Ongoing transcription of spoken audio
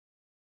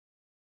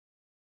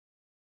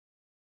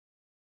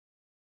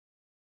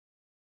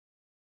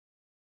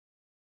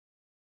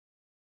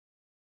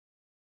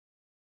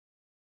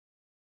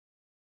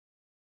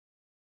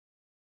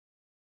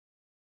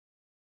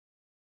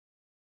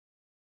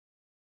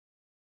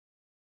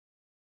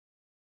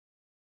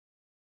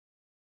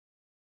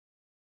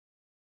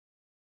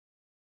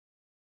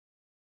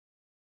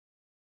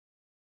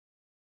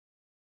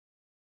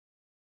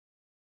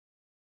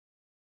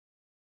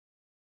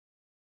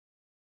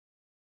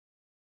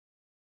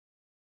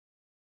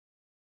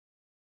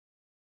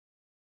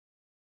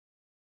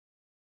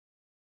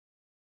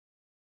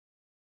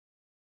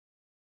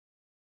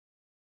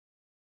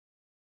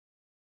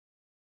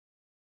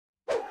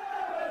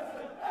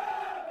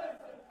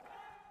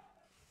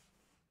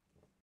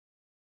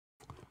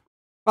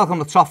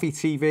Welcome to Toffee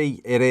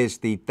TV. It is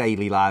the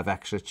Daily Live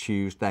Extra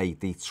Tuesday,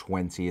 the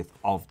 20th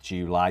of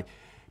July.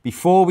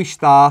 Before we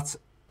start,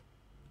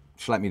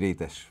 just let me read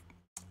this.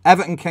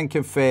 Everton can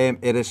confirm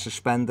it has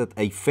suspended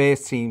a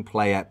first-team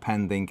player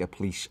pending a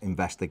police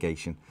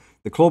investigation.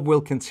 The club will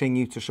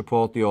continue to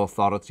support the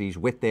authorities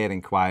with their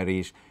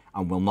inquiries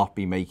and will not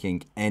be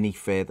making any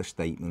further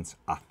statements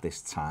at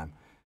this time.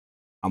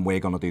 And we're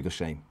going to do the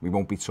same. We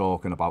won't be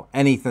talking about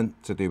anything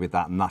to do with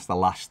that, and that's the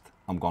last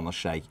I'm going to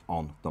say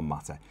on the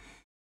matter.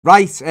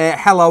 Right,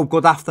 hello,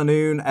 good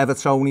afternoon,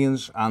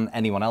 Evertonians, and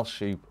anyone else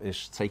who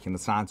is taking the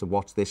time to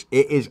watch this.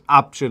 It is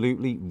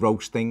absolutely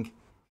roasting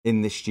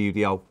in the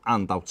studio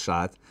and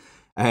outside.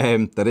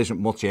 There isn't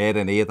much air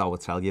in here, though, I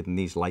tell you, in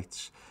these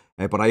lights.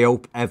 But I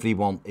hope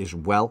everyone is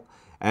well.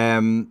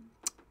 Everton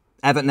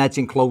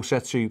edging closer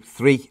to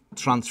 3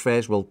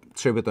 transfers. Well,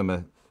 2 of them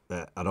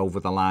are over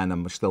the line,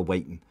 and we're still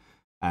waiting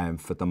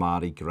for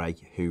Demarai Gray,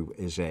 who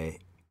is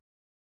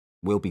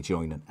will be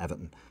joining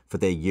Everton for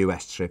their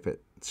US trip.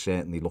 It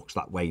certainly looks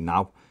that way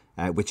now,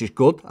 which is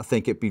good. I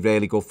think it'd be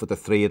really good for the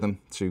 3 of them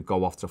to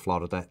go off to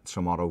Florida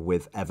tomorrow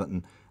with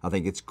Everton. I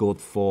think it's good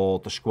for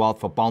the squad,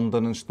 for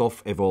bonding and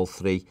stuff, if all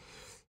 3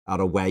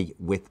 are away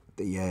with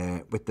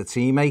the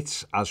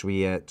teammates as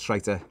we try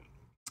to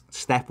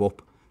step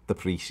up the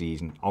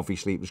pre-season.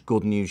 Obviously, it was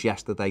good news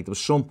yesterday. There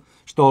was some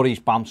stories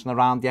bouncing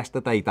around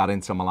yesterday that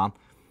Inter Milan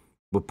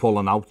were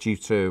pulling out due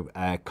to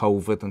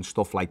COVID and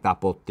stuff like that,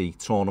 but the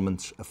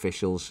tournament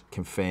officials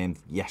confirmed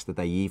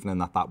yesterday evening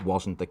that that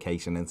wasn't the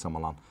case, and Inter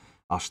Milan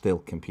are still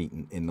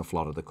competing in the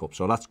Florida Cup.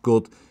 So that's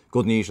good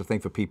news, I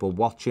think, for people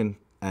watching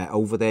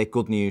over there.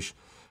 Good news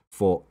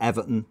for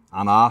Everton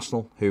and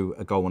Arsenal, who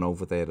are going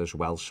over there as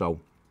well. So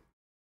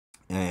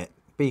should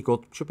be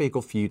a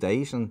good few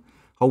days, and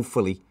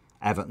hopefully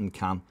Everton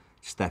can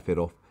step it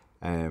up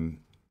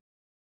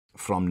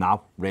from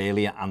now,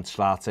 really, and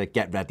start to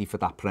get ready for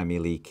that Premier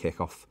League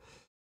kick-off.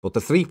 But the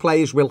 3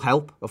 players will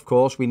help, of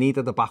course. We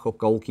needed a backup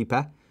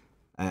goalkeeper.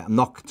 I'm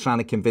not trying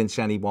to convince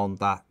anyone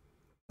that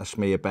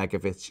Asmir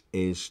Begovic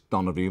is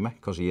Donnarumma,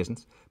 because he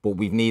isn't. But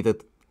we've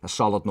needed a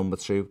solid number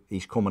 2.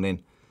 He's coming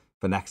in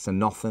for next to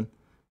nothing.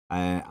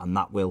 And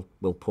that will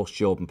push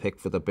Jordan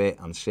Pickford a bit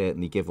and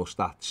certainly give us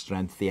that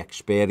strength, the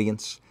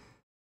experience.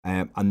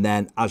 And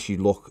then as you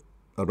look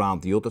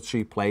around the other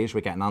 2 players,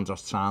 we're getting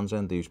Andros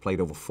Townsend, who's played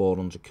over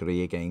 400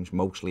 career games,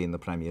 mostly in the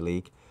Premier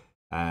League.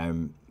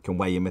 Can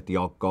weigh in with the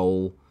odd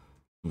goal.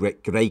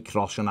 Great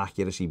crossing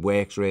accuracy,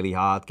 works really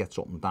hard, gets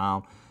up and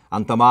down.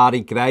 And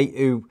Demarai Gray,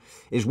 who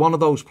is one of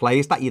those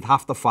players that you'd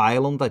have to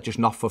file under, just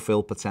not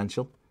fulfil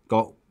potential.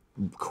 Got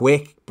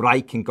quick,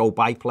 bright, can go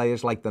by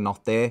players like they're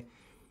not there.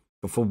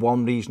 But for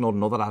one reason or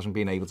another, hasn't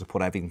been able to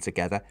put everything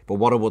together. But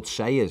what I would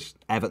say is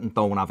Everton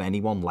don't have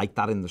anyone like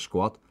that in the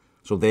squad.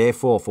 So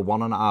therefore, for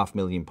 £1.5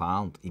 million,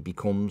 he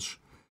becomes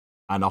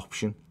an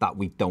option that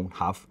we don't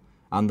have.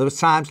 And there were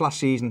times last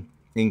season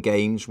in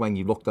games when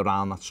you looked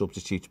around that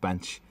substitutes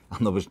bench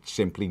and there was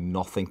simply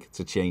nothing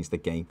to change the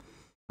game.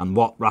 And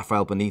what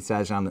Rafael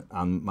Benitez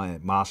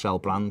and Marcel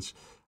Brands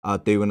are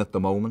doing at the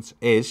moment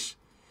is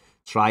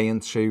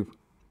trying to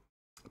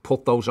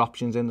put those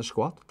options in the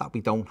squad that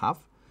we don't have.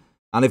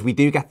 And if we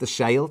do get the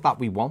sale that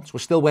we want, we're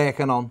still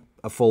working on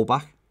a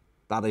fullback.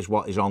 That is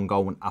what is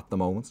ongoing at the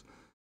moment.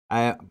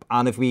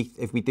 And if we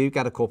do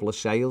get a couple of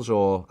sales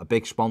or a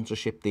big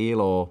sponsorship deal,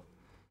 or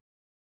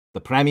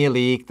the Premier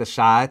League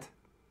decide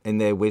in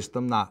their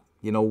wisdom that,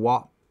 you know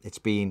what, it's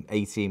been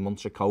 18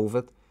 months of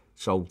COVID,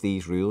 so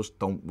these rules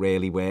don't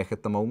really work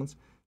at the moment,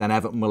 then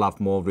Everton will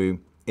have more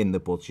room in the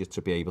budget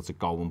to be able to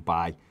go and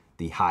buy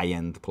the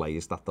high-end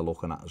players that they're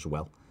looking at as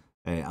well.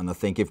 And I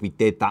think if we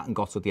did that and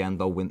got to the end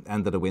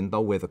of the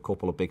window with a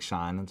couple of big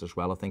signings as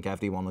well, I think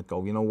everyone would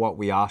go, you know what,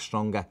 we are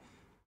stronger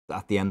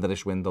at the end of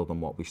this window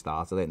than what we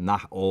started it. And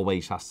that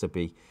always has to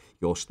be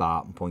your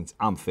starting point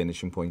and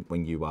finishing point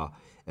when you are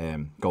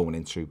going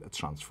into a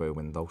transfer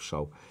window.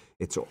 So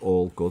it's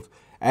all good.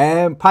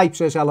 Pipe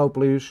says, hello,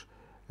 Blues.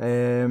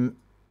 David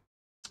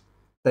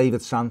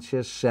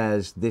Sanchez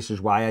says, this is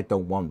why I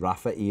don't want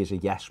Rafa. He is a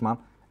yes man.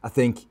 I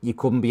think you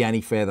couldn't be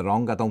any further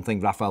wrong. I don't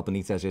think Rafael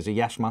Benitez is a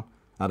yes man.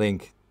 I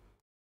think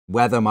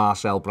whether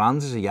Marcel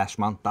Brands is a yes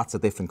man, that's a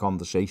different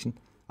conversation.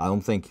 I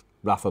don't think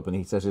Rafa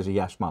Benitez is a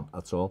yes man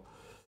at all.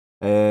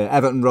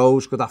 Everton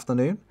Rose, good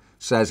afternoon,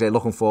 says,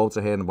 looking forward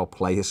to hearing about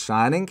players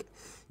signing.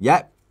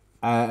 Yeah,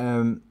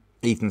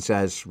 Ethan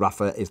says,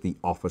 Rafa is the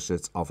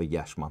opposite of a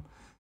yes man.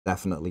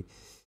 Definitely.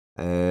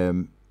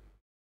 Okay,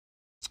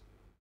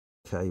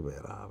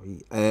 where are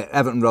we?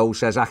 Everton Rose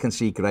says, I can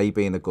see Gray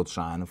being a good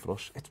signing for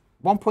us. It's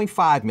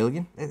 1.5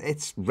 million.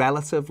 It's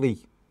relatively,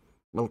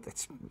 well,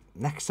 it's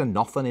next to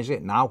nothing, is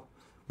it now,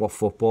 what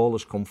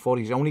footballers come for?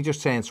 He's only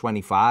just turned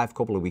 25 a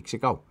couple of weeks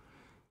ago.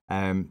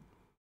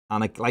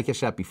 And like I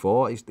said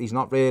before, he's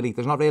not really,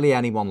 there's not really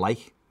anyone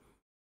like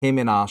him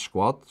in our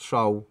squad.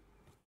 So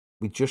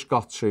we just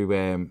got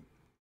to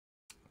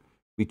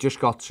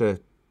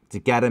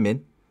get him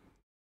in,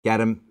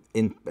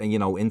 you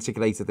know,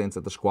 integrated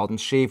into the squad and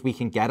see if we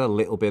can get a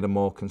little bit of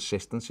more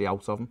consistency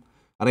out of him.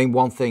 I think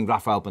one thing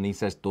Rafael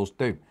Benitez does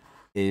do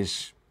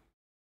is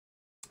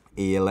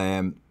he'll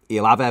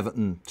have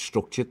Everton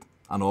structured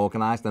and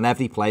organised, and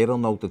every player will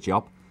know the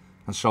job.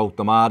 And so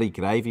Demarai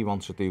Gray, if he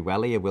wants to do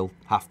well here, will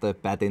have to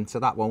bed into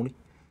that, won't he?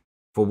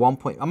 For 1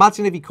 point,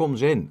 imagine if he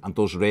comes in and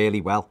does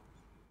really well,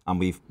 and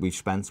we've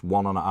spent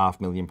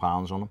 £1.5 million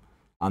on him,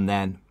 and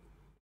then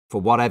for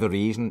whatever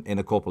reason, in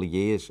a couple of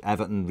years,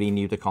 Everton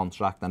renew the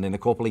contract, and in a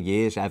couple of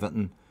years,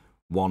 Everton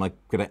want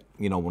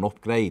an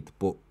upgrade.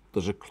 But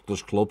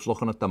there's clubs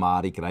looking at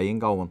Demarai Gray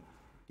and going,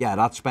 yeah,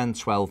 I'd spend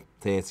 12,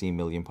 13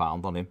 million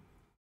pound on him,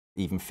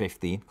 even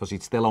 15, because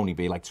he'd still only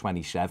be like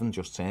 27,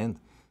 just turned.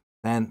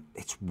 Then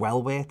it's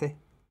well worth it.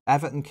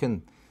 Everton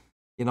can,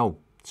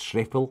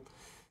 triple,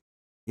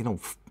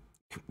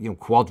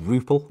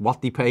 quadruple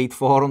what they paid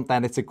for him.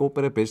 Then it's a good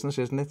bit of business,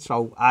 isn't it?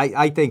 So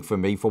I think for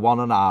me, for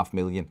 £1.5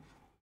 million,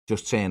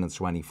 just turning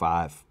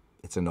 25,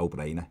 it's a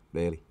no-brainer,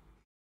 really.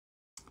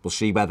 We'll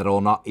see whether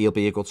or not he'll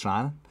be a good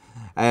signing.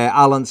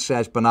 Alan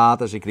says Bernard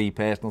has agreed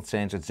personal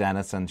terms with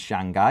Zenit and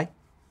Shanghai.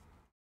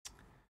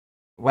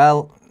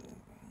 Well,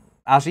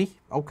 has he?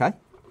 Okay.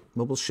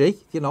 Well, we'll see,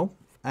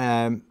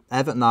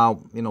 Everton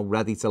now,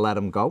 ready to let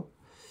him go.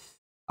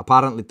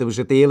 Apparently, there was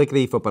a deal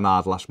agreed for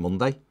Bernard last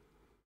Monday,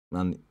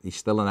 and he's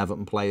still an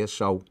Everton player,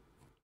 so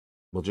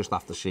we'll just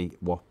have to see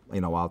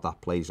how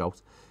that plays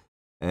out.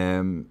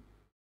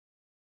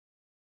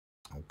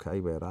 Okay,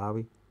 where are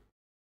we?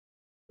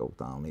 Go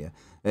down here.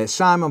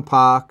 Simon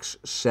Parks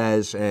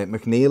says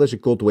McNeil is a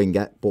good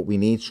winger, but we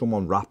need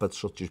someone rapid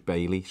such as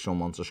Bailey,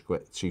 someone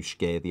to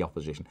scare the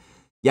opposition.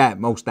 Yeah,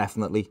 most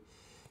definitely.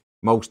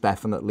 Most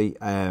definitely.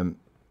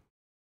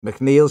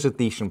 McNeil's a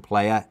decent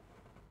player.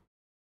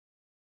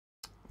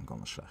 I'm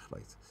going to say,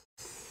 right.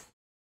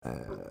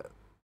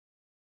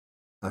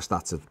 That's to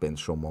have been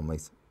someone,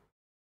 mate.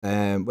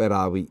 Where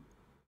are we?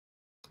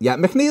 Yeah,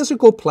 McNeil's a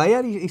good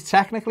player. He's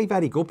technically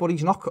very good, but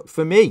he's not,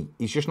 for me,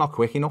 he's just not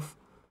quick enough.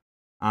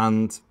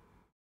 And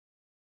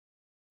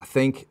I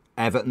think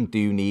Everton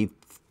do need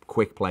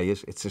quick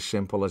players. It's as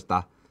simple as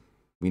that.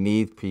 We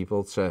need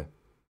people to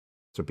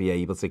be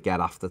able to get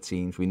after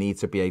teams. We need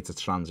to be able to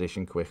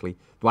transition quickly.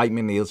 Dwight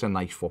McNeil's a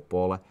nice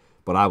footballer,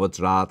 but I would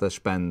rather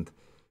spend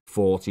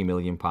 £40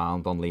 million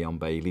on Leon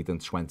Bailey than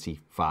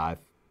 25,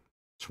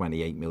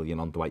 28 million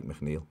on Dwight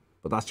McNeil.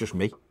 But that's just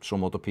me.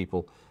 Some other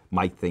people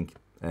might think,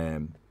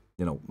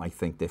 might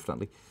think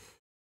differently.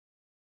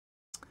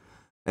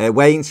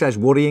 Wayne says,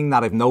 worrying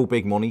that if no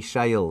big money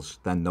sales,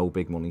 then no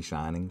big money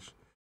signings.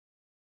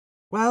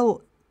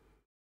 Well,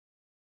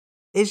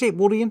 is it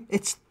worrying?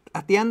 It's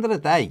at the end of the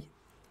day,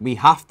 we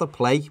have to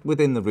play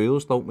within the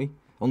rules, don't we?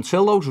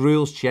 Until those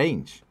rules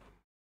change,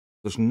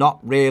 there's not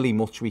really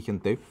much we can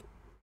do.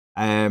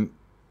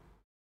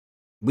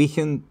 We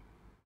can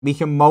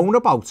moan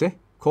about it,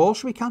 of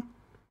course we can.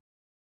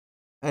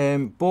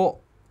 But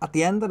at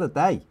the end of the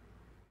day,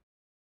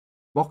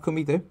 what can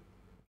we do?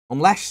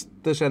 Unless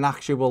there's an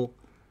actual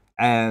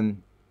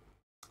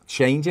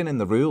changing in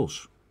the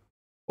rules,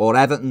 or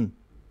Everton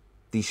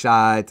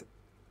decide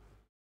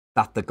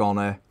that they're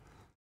gonna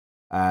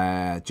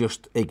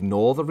just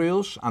ignore the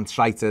rules and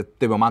try to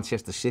do a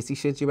Manchester City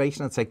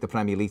situation and take the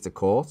Premier League to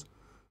court,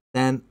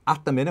 then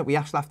at the minute we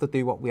actually have to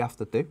do what we have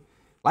to do.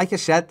 Like I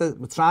said,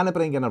 we're trying to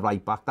bring in a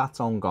right back,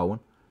 that's ongoing,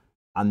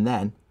 and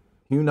then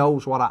who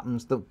knows what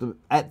happens.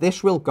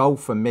 This will go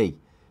for me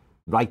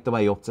right the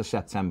way up to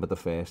September the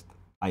 1st,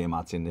 I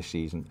imagine, this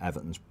season,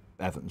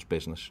 Everton's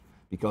business,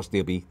 because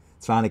they'll be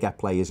trying to get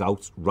players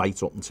out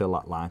right up until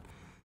that line.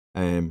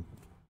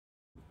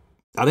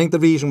 I think the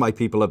reason why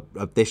people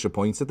are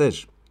disappointed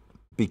is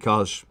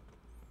because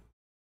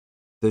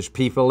there's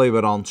people who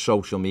are on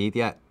social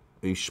media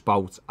who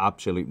spout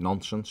absolute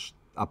nonsense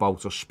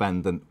about us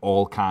spending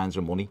all kinds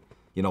of money.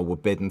 We're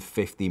bidding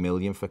 50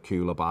 million for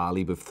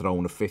Koulibaly. We've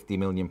thrown a £50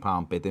 million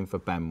bid in for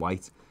Ben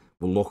White.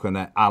 We're looking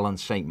at Alan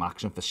St.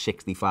 Maxim for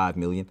 65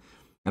 million.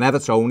 And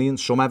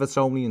some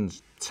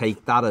Evertonians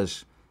take that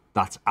as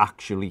that's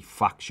actually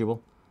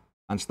factual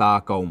and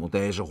start going, well,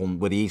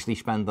 we're easily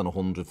spending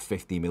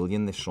 150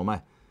 million this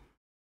summer.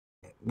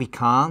 We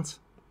can't.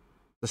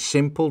 The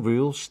simple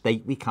rules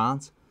state we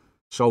can't.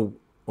 So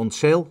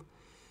until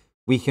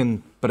we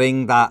can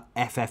bring that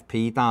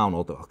FFP down,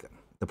 or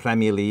the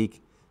Premier League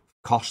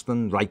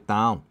costing right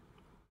down.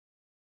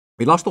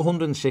 We lost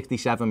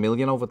 167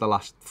 million over the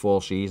last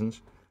 4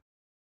 seasons.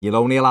 You're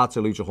only allowed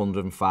to lose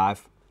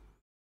 105.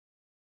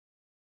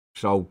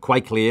 So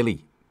quite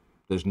clearly,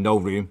 there's no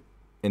room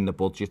in the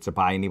budget to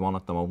buy anyone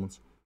at the moment.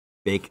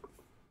 Big,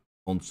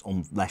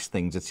 unless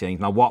things are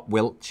changed. Now, what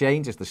will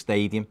change is the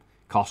stadium.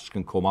 Costs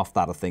can come off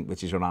that, I think,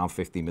 which is around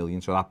 50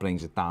 million. So that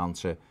brings it down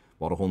to,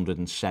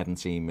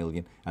 117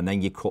 million. And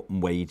then you're cutting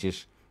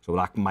wages. So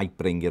that might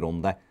bring it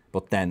under.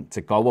 But then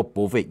to go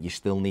above it, you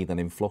still need an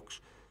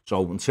influx.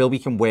 So until we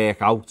can work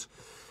out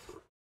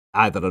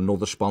either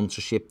another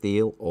sponsorship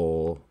deal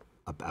or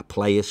a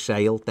player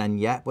sale, then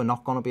yeah, we're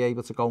not going to be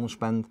able to go and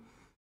spend,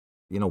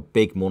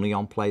 big money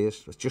on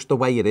players. It's just the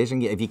way it is.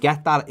 And if you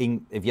get that,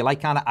 if you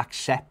kind of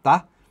accept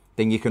that,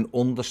 then you can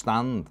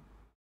understand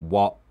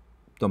what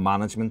the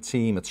management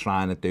team are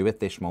trying to do at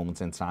this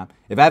moment in time.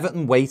 If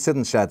Everton waited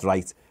and said,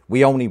 right,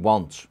 we only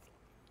want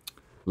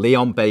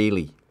Leon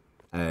Bailey,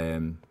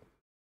 and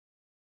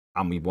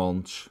we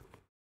want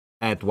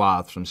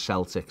Edouard from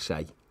Celtic,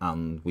 say,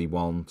 and we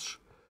want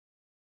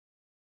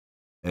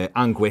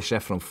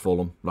Anguissa from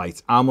Fulham,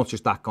 right? How much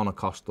is that going to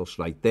cost us,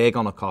 right? They're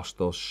going to cost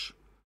us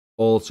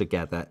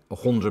altogether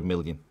 100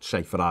 million,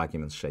 say, for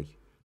argument's sake.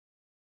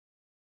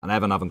 And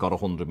Everton haven't got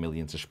 100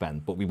 million to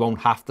spend, but we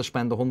won't have to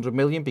spend 100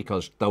 million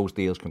because those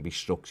deals can be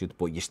structured,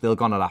 but you're still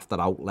going to have to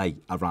outlay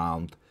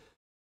around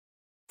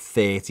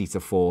 30 to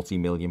 40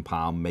 million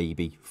pound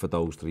maybe for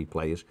those 3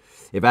 players.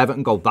 If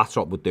Everton go, that's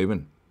what we're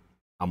doing,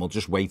 and we'll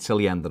just wait till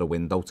the end of the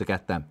window to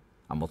get them,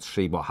 and we'll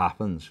see what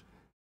happens.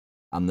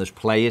 And there's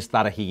players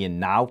that are here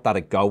now that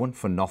are going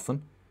for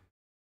nothing,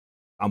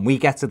 and we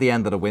get to the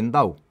end of the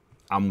window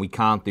and we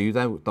can't do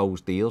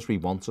those deals we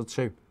wanted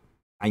to,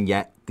 and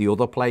yet the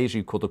other players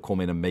who could have come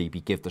in and maybe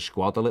give the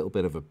squad a little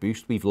bit of a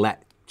boost, we've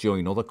let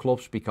join other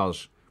clubs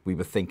because we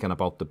were thinking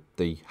about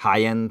the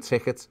high-end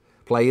ticket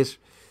players.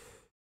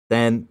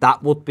 Then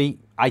that would be,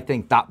 I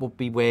think that would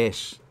be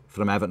worse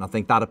from Everton. I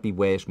think that would be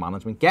worse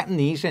management. Getting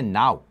these in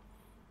now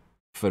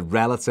for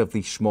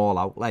relatively small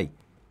outlay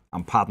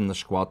and padding the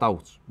squad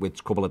out with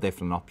a couple of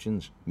different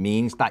options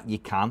means that you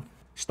can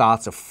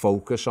start to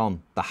focus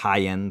on the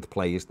high-end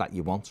players that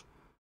you want.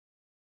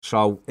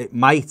 So it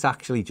might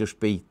actually just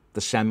be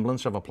the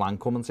semblance of a plan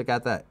coming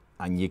together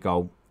and you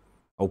go,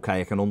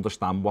 okay, I can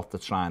understand what they're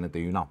trying to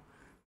do now.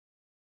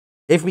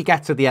 If we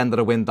get to the end of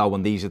the window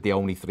and these are the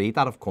only 3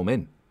 that have come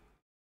in,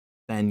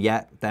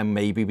 then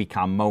maybe we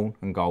can moan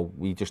and go,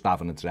 we just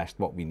haven't addressed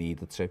what we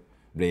needed to,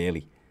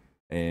 really.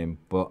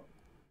 But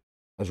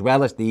as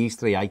well as these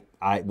 3,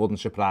 I wouldn't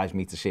surprise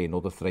me to see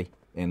another 3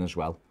 in as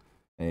well.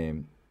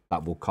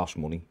 That will cost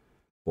money,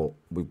 but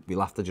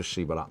we'll have to just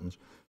see what happens.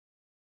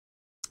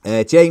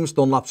 James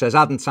Dunlop says,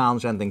 Adam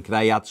Townsend and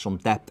Gray had some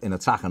depth in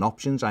attacking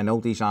options. I know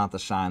these aren't the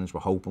signings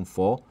we're hoping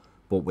for,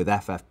 but with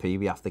FFP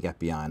we have to get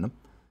behind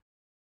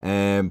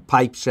them.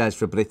 Pipe says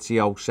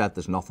Fabrizio said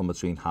there's nothing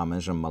between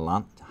Hammers and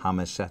Milan.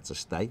 Hammers set to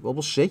stay. Well,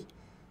 we'll see,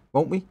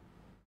 won't we?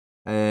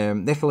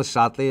 Nicholas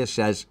Sadlier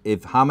says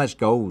if Hammers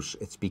goes,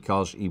 it's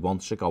because he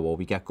wants to go or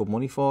we get good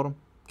money for him.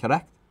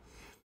 Correct.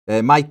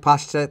 Mike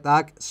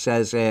Pasterdag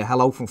says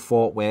hello from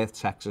Fort Worth,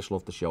 Texas.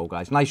 Love the show,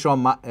 guys. Nice one,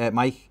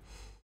 Mike.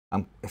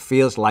 It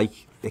feels like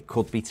it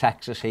could be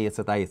Texas here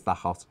today. It's that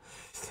hot.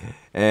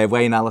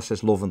 Wayne Ellis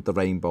says loving the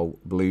Rainbow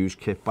Blues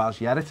kit,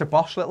 Baz. Yeah, it's a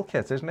boss little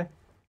kit, isn't it?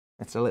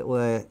 It's a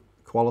little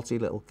quality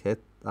little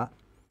kit, that.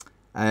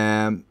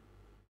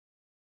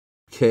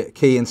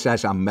 Kean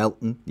says, I'm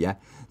melting, yeah.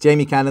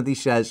 Jamie Kennedy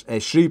says, a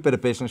shrewd bit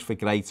of business for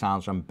Gray,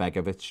 Townsend,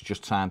 Begovic.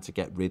 Just time to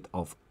get rid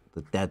of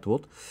the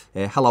deadwood.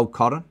 Hello,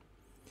 Corin.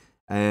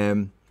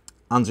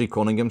 Andrew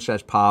Cunningham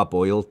says,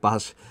 parboiled,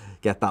 Baz.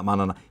 Get that man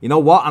on. You know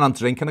what? And I'm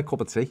drinking a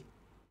cup of tea.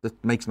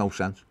 That makes no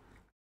sense.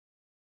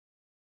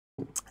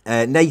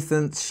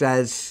 Nathan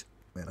says,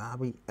 where are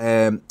we?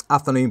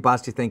 Afternoon,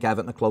 Baz, do you think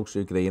Everton are close to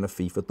agreeing a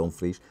fee for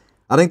Dumfries?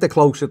 I think they're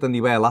closer than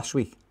they were last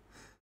week.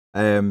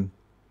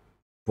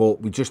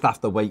 But we just have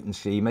to wait and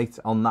see, mate,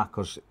 on that,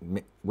 because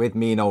with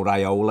Mino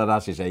Raiola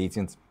as his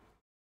agent,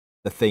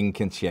 the thing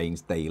can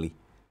change daily.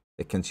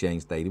 It can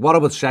change daily. What I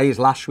would say is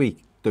last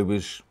week, there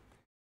was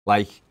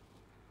like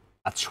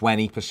a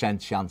 20%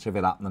 chance of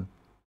it happening,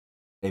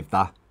 if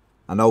that.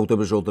 I know there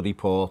was other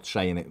reports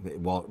saying it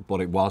was,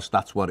 but it was.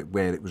 That's where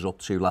it was up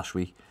to last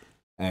week.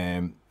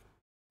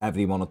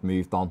 Everyone had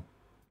moved on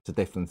to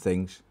different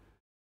things.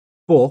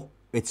 But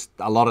it's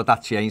a lot of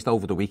that changed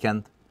over the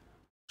weekend.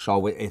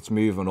 So it's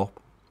moving up.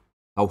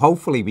 So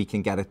hopefully we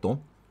can get it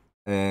done.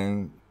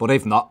 But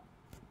if not,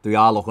 we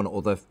are looking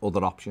at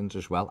other options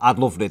as well. I'd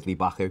love Ridley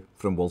Baku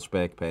from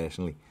Wolfsburg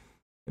personally.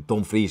 If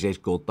Dumfries is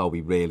good though, he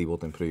really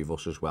would improve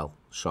us as well.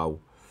 So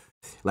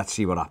let's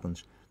see what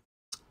happens.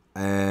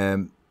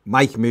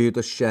 Mike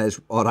Muda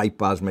says, all right,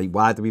 Baz, mate,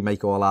 why do we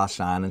make all our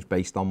signings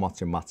based on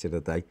watching Match of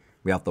the Day?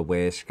 We have the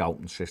worst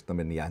scouting system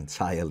in the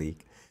entire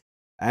league.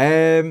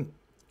 I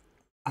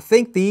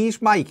think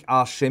these, Mike,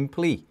 are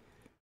simply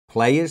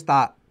players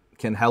that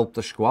can help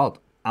the squad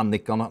and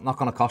they're not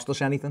going to cost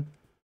us anything.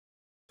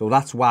 So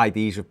that's why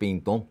these have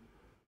been done.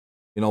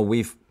 You know,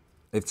 if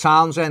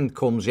Townsend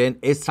comes in,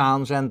 is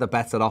Townsend a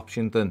better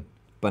option than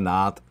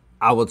Bernard?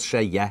 I would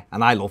say yeah.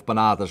 And I love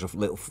Bernard as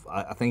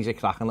I think he's a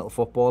cracking little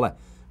footballer,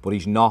 but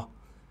he's not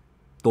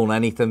done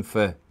anything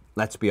for,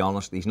 let's be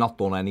honest, he's not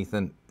done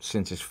anything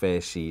since his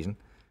first season.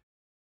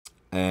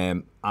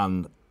 And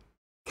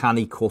can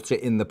he cut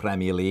it in the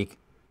Premier League?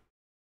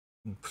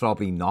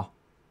 Probably not.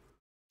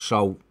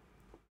 So,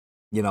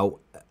 you know,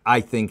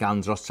 I think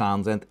Andros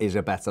Townsend is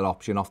a better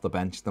option off the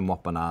bench than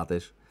what Bernard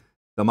is.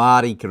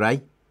 Demarai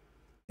Gray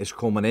is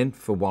coming in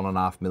for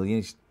 $1.5 million.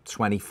 He's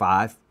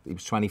 25. He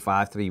was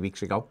 25 3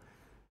 weeks ago,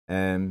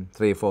 3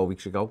 or 4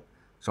 weeks ago.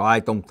 So I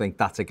don't think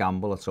that's a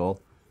gamble at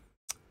all.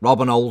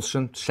 Robin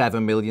Olsen,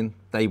 $7 million.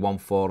 They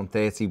want for him.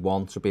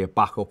 31 to be a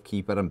backup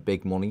keeper and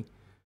big money.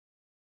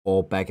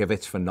 Or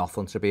Begovic for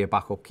nothing to be a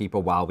backup keeper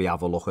while we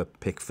have a look at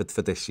Pickford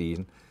for this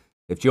season.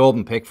 If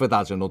Jordan Pickford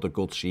has another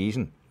good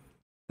season,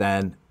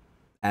 then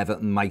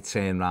Everton might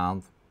turn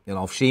round You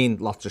know, I've seen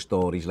lots of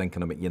stories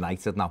linking him at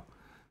United now,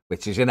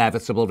 which is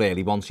inevitable,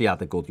 really. Once he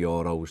had a good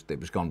Euros, it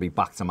was going to be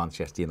back to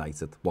Manchester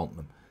United, wanting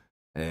them.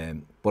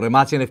 But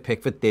imagine if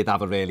Pickford did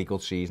have a really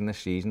good season this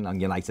season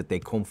and United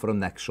did come for him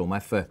next summer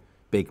for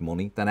big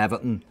money, then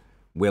Everton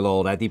will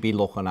already be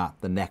looking at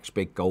the next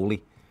big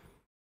goalie.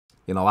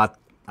 You know,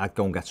 I'd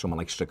go and get someone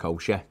like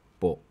Strakosha,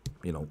 but,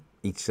 you know,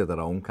 each to their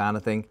own kind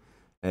of thing.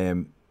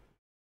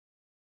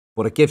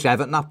 But it gives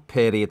Everton that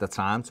period of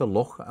time to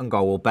look and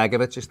go, well,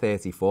 Begovic is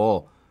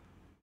 34,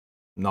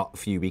 not a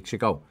few weeks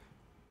ago.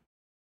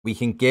 We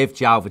can give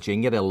João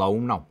Virginia a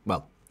loan now.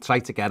 Well, try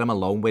to get him a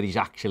loan where he's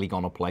actually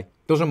going to play.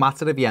 Doesn't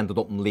matter if he ended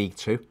up in League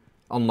Two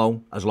on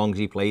loan, as long as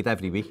he played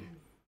every week.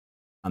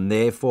 And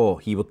therefore,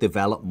 he would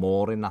develop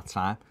more in that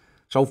time.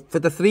 So for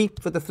the three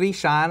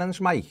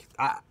signings, Mike,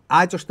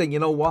 I just think, you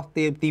know what,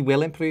 they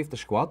will improve the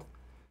squad.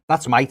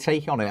 That's my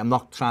take on it. I'm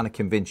not trying to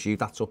convince you.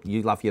 That's up.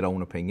 You'll have your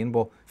own opinion.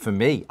 But for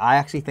me, I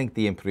actually think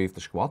they improved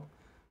the squad.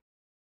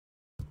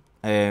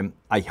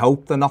 I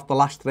hope they're not the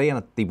last three,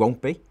 and they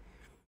won't be.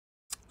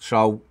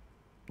 So,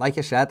 like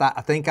I said,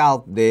 I think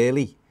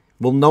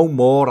we'll know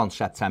more on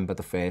September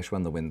the 1st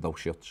when the window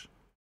shuts.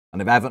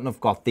 And if Everton have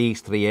got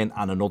these three in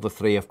and another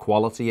three of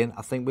quality in,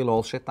 I think we'll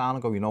all sit down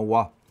and go, you know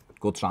what,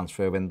 good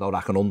transfer window. I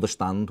can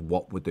understand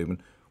what we're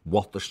doing,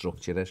 what the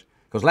structure is.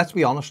 Because let's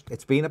be honest,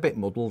 it's been a bit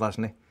muddled,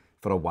 hasn't it,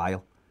 for a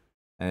while.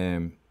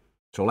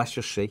 So let's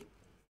just see.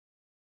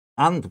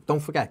 And don't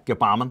forget,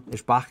 Gabaman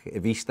is back.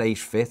 If he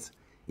stays fit,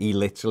 he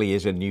literally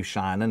is a new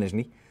signing, isn't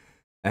he?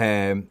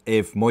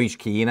 If Moise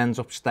Keane ends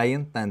up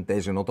staying, then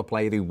there's another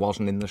player who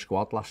wasn't in the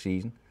squad last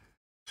season.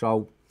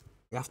 So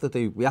we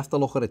have to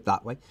look at it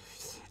that way.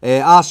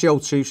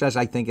 RCO2 says,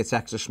 I think it's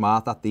extra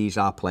smart that these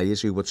are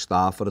players who would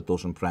start for a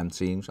dozen Prem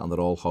teams and they're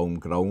all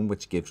homegrown,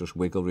 which gives us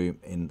wiggle room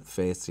in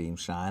first team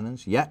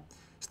signings. Yeah.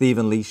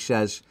 Stephen Lee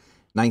says,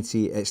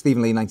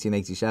 Stephen Lee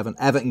 1987,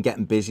 Everton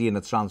getting busy in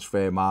the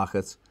transfer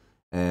market.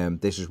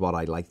 This is what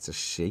I like to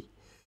see.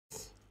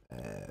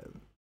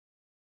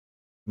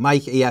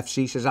 Mike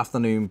EFC says,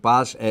 afternoon,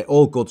 Baz.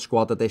 All good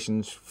squad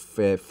additions,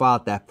 far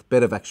depth,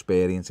 bit of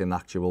experience in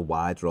actual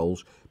wide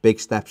roles, big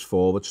steps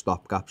forward,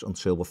 stopgaps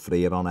until we're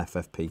freer on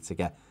FFP to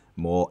get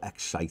more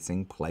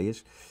exciting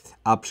players.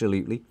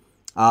 Absolutely.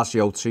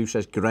 RCO2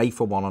 says, Gray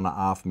for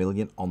 $1.5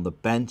 million on the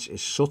bench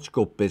is such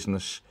good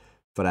business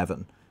for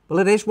Everton. Well,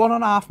 it is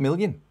 $1.5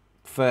 million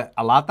for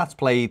a lad that's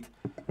played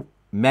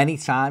many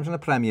times in the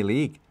Premier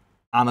League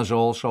and has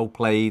also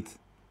played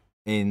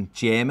in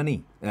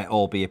Germany,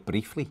 albeit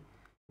briefly.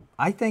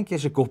 I think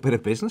it's a good bit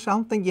of business. I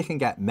don't think you can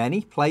get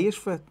many players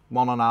for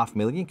 £1.5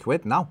 million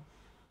now.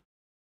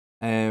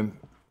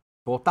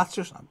 But that's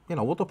just, you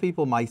know, other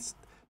people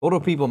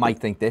might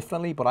think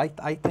differently, but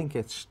I think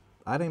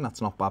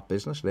that's not bad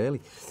business,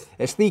 really.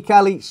 Steve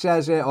Kelly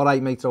says, all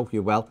right, mate, hope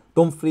you're well.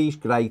 Dumfries,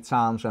 Gray,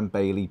 Townsend,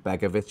 Bailey,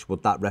 Begovic,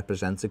 would that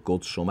represent a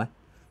good summer?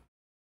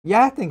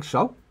 Yeah, I think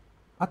so.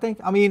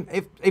 I mean,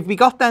 if we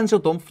got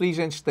Denzel Dumfries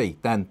in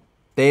state, then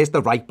there's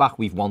the right back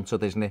we've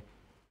wanted, isn't it?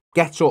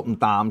 Gets up and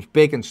down,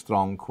 big and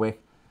strong,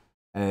 quick.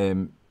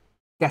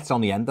 Gets on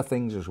the end of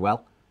things as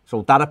well.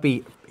 So that'd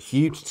be a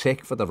huge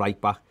tick for the right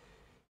back.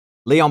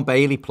 Leon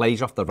Bailey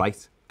plays off the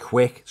right,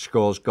 quick,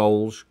 scores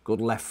goals, good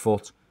left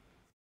foot.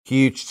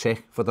 Huge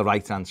tick for the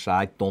right-hand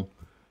side, done.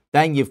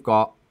 Then you've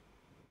got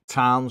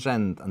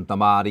Townsend and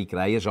Demarai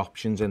Gray as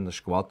options in the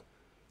squad.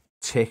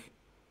 Tick.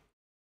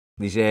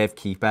 Reserve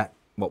keeper,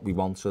 what we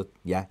wanted,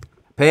 yeah.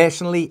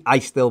 Personally, I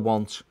still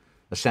want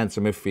a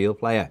centre midfield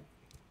player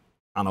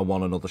and I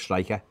want another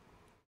striker.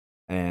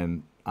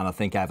 And I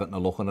think Everton are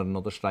looking at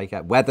another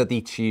striker. Whether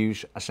they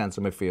choose a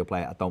centre midfield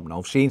player, I don't know.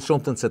 I've seen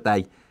something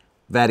today,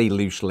 very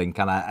loose link,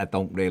 and I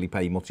don't really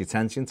pay much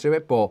attention to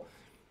it, but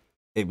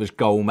it was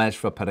Gomez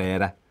for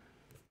Pereira.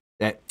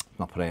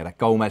 Not Pereira,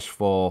 Gomez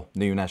for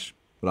Nunes,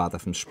 rather,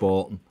 from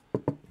Sporting.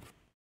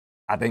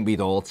 I think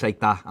we'd all take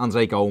that.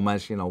 Andre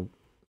Gomez, you know,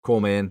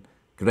 come in,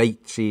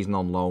 great season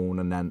on loan,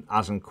 and then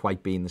hasn't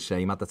quite been the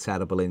same, had a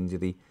terrible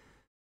injury.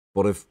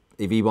 But if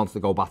he wants to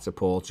go back to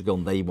Portugal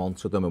and they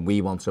wanted him and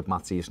we wanted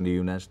Mathew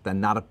Nunes,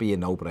 then that'd be a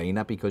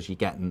no-brainer because you're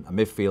getting a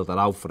midfielder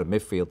out for a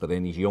midfielder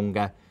in. He's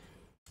younger.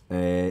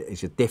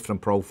 He's a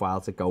different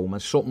profile to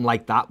Gomez. Something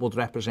like that would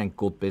represent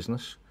good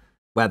business.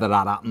 Whether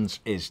that happens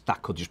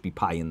that could just be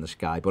pie in the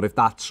sky. But if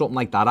something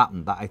like that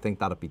happened, I think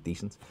that'd be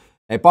decent.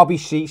 Bobby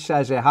C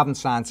says, haven't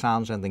signed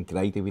Townsend and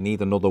Gray. Do we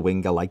need another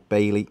winger like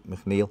Bailey,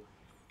 McNeil?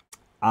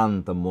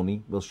 And the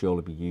money will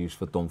surely be used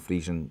for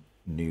Dumfries and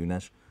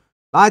Nunes.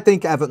 I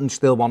think Everton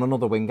still want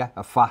another winger,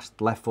 a fast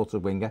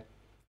left-footed winger.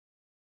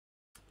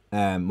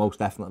 Most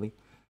definitely.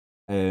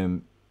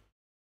 So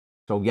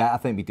yeah, I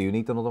think we do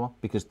need another one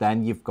because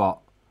then you've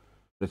got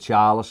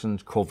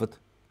Richarlison's covered.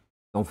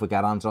 Don't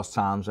forget Andros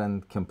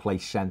Townsend can play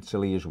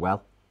centrally as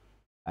well,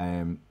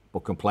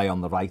 but can play on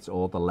the right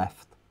or the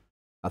left.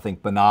 I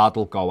think Bernard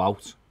will go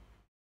out.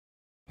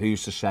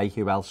 Who's to say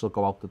who else will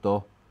go out the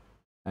door?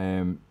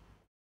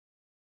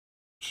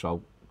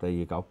 So there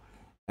you go.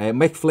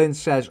 Mick Flynn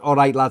says, all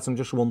right, lads, I'm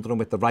just wondering,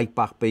 with the right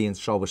back being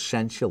so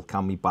essential,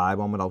 can we buy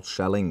one without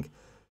selling?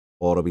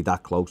 Or are we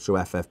that close to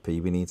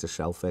FFP? We need to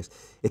sell first.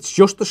 It's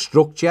just the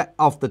structure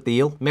of the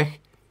deal, Mick.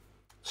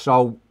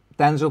 So,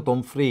 Denzel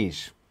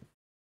Dumfries,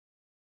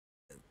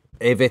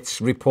 if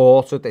it's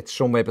reported, it's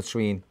somewhere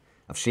between,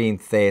 I've seen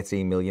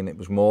 13 million, it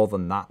was more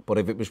than that. But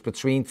if it was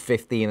between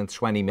 15 and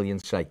 20 million,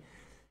 say,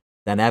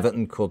 then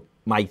Everton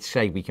might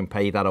say we can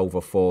pay that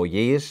over 4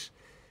 years.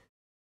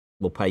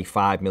 We'll pay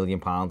 £5 million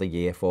a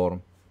year for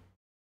him.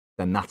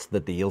 Then that's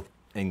the deal.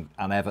 And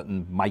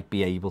Everton might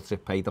be able to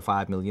pay the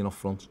 5 million up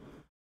front.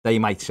 They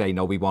might say,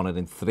 no, we want it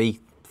in three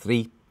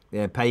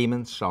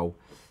payments. So,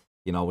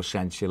 you know,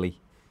 essentially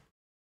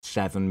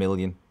 7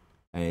 million,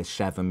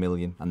 7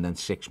 million, and then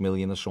 6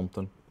 million or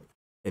something.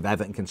 If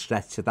Everton can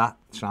stretch to that,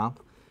 sound.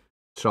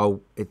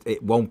 So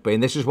it won't be.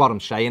 And this is what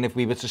I'm saying. If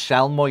we were to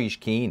sell Moise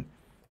Keane,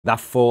 that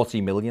 40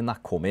 million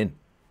that come in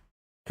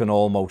can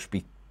almost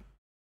be...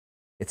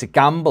 It's a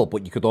gamble,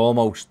 but you could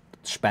almost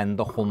spend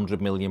 £100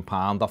 million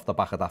off the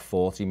back of that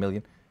 40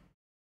 million.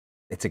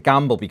 It's a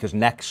gamble because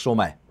next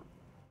summer,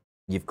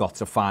 you've got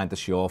to find a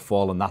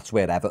shortfall, and that's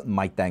where Everton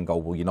might then go,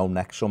 well, you know,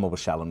 next summer we're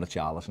selling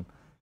Richarlison.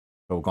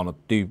 So we're going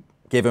to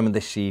give him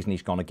this season,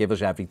 he's going to give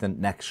us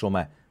everything. Next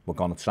summer, we're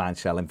going to try and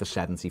sell him for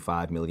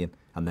 75 million.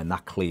 And then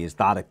that clears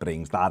that, it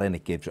brings that in,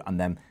 it gives, and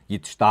then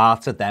you'd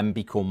start to then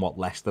become what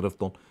Leicester have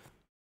done.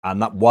 And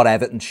that what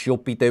Everton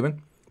should be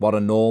doing, what a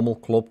normal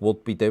club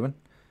would be doing,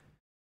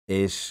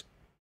 is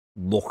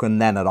looking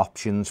then at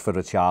options for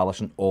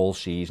Richarlison all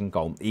season.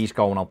 He's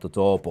going out the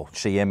door, but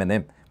see him and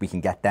him, we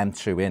can get them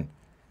two in.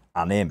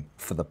 And him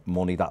for the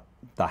money that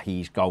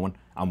he's going,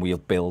 and we'll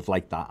build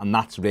like that. And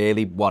that's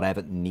really what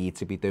Everton need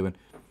to be doing.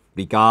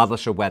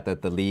 Regardless of whether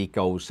the league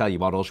goes, tell you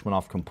what,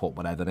 Usmanov can put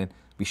whatever in,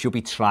 we should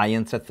be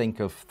trying to think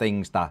of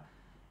things that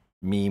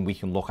mean we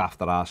can look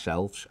after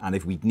ourselves. And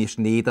if we just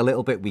need a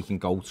little bit, we can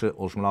go to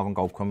Usmanov and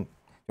go, come, you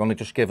want to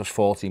just give us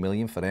 40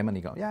 million for him? And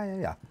he go,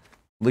 yeah.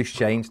 Loose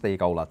change, there you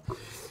go, lad.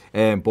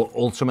 But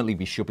ultimately,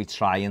 we should be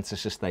trying to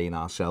sustain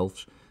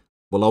ourselves.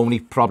 We'll only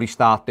probably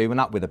start doing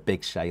that with a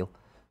big sale.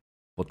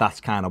 But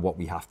that's kind of what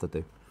we have to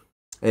do.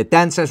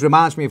 Den says,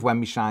 reminds me of when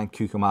we signed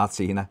Cuca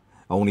Martina,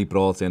 only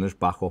brought in as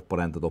backup, but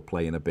ended up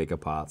playing a bigger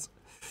part.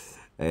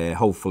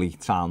 Hopefully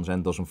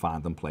Townsend doesn't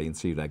find him playing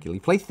too regularly.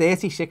 He played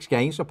 36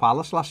 games for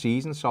Palace last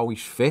season, so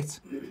he's fit.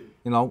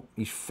 You know,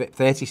 he's fit.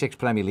 36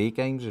 Premier League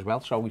games as well,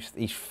 so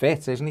he's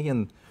fit, isn't he?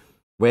 And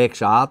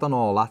works hard and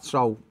all that.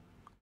 So,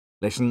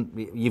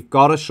 listen, you've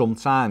got to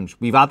sometimes...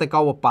 We've had to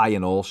go at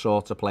buying all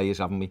sorts of players,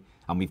 haven't we?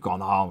 And we've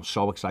gone, oh, I'm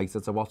so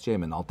excited to watch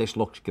him, and oh, this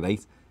looks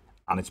great.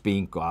 And it's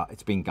been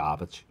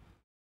garbage.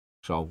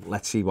 So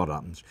let's see what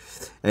happens.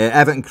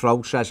 Everton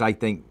Crow says, I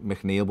think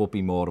McNeil will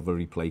be more of a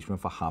replacement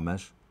for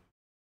James.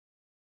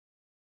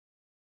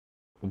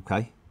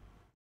 Okay.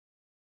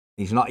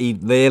 He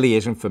really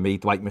isn't for me,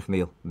 Dwight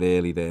McNeil.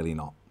 Really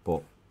not.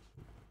 But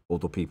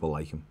other people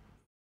like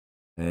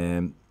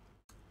him.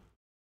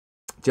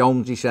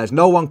 Jonesy says,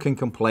 no one can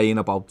complain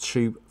about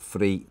 2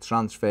 free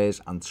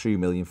transfers and 2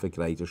 million for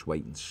Gray. Just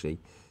wait and see.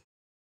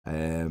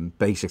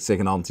 Basic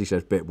Trigonometry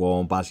says, bit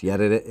warm, Baz. Yeah,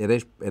 it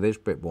is a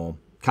bit warm.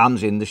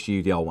 Cam's in the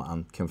studio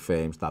and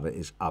confirms that it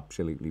is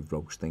absolutely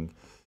roasting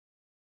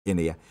in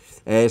here.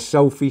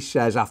 Sophie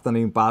says,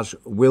 afternoon, Baz.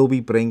 Will we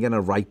bring in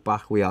a right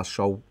back? We are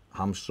so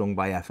hamstrung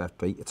by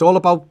FFP.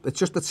 It's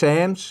just the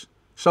terms,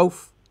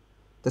 Soph.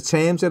 The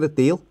terms of the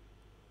deal.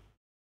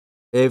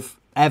 If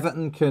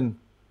Everton can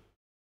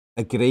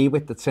agree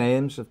with the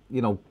terms,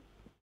 you know,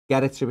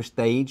 get it to a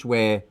stage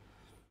where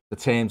the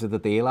terms of the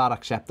deal are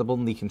acceptable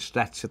and they can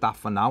stretch to that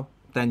for now,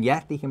 then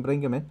yeah, they can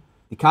bring him in.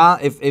 They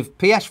can't. If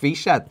PSV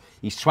said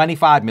he's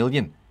 25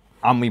 million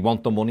and we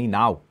want the money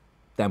now,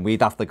 then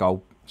we'd have to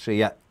go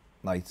see it,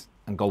 right,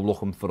 and go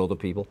looking for other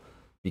people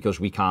because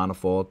we can't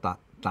afford that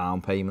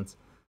down payment.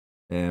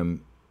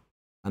 And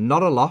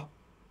not a lot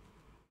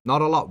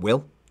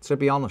will, to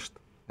be honest.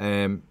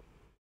 There's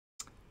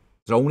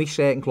only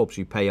certain clubs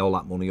who pay all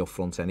that money up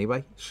front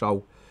anyway.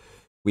 So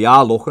we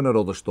are looking at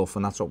other stuff,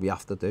 and that's what we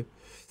have to do.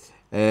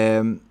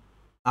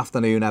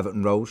 Afternoon,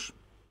 Everton Rose.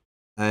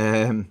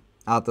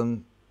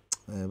 Adam,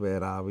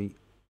 where are we?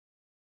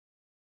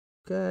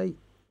 Okay.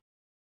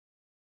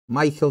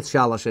 Michael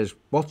Chala says,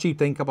 what do you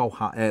think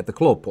about the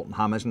club putting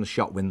James in the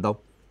shop window?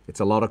 It's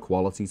a lot of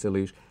quality to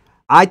lose.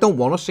 I don't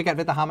want us to get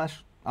rid of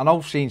James. I know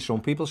I've seen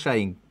some people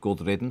saying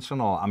good riddance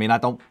and all. I mean,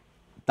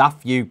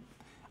 that view,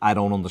 I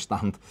don't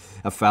understand.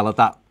 A fella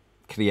that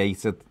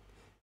created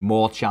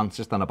more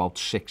chances than about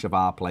 6 of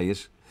our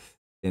players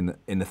in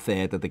a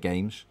third of the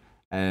games.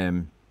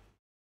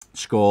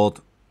 Scored,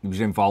 he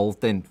was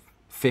involved in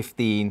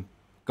 15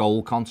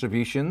 goal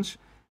contributions,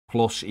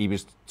 plus he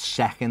was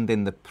second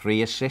in the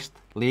pre-assist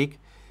league,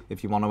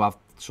 if you want to have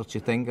such a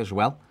thing as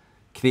well.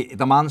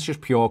 The man's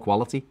just pure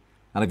quality.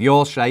 And if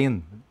you're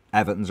saying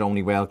Everton's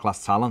only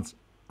world-class talent,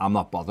 I'm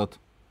not bothered.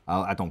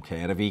 I don't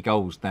care if he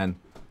goes, then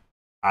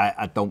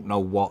I don't know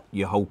what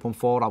you're hoping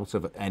for out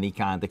of any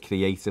kind of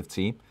creative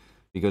team,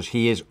 because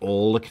he is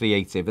all the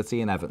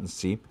creativity in Everton's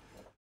team.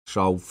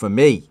 So for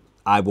me,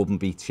 I wouldn't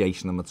be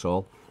chasing him at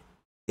all.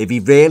 If he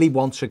really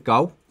wants to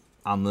go,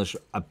 and there's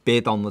a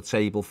bid on the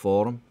table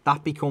for him,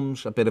 that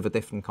becomes a bit of a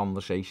different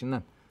conversation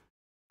then.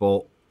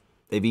 But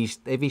if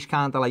he's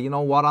kind of like, you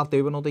know what, I'll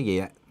do another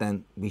year,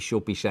 then we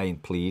should be saying,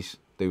 please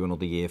do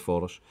another year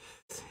for us.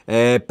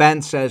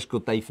 Ben says,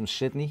 good day from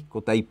Sydney.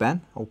 Good day,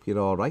 Ben. Hope you're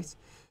all right.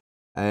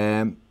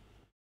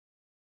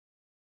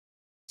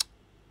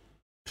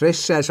 Chris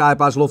says, hi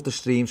Baz, love the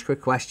streams.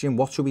 Quick question,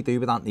 what should we do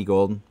with Anthony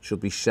Gordon?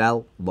 Should we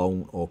sell,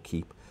 loan or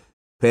keep?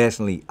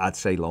 Personally, I'd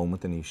say loan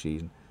with the new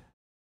season.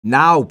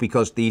 Now,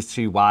 because these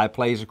two wide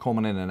players are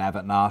coming in and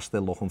Everton are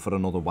still looking for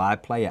another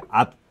wide player,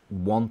 I'd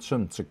want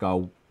him to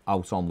go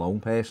out on loan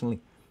personally.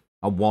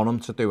 I want him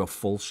to do a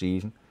full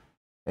season.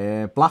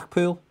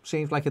 Blackpool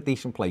seems like a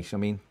decent place. I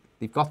mean,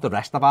 they've got the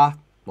rest of our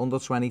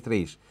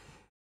under-23s.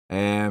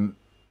 Well,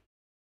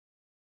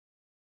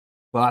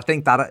 I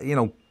think that, you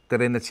know,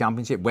 they're in the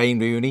Championship. Wayne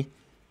Rooney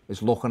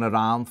is looking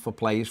around for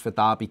players for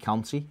Derby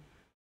County.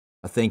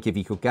 I think if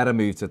he could get a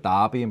move to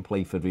Derby and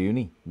play for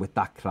Rooney with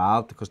that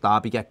crowd, because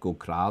Derby get good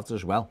crowds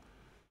as well,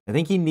 I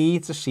think he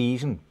needs a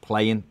season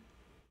playing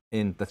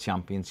in the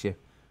Championship.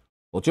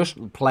 Or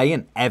just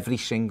playing every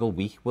single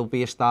week will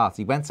be a start.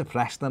 He went to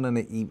Preston and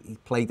he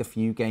played a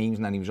few games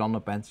and then he was on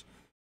the bench.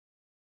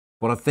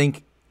 But I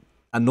think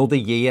another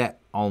year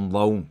on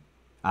loan,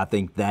 I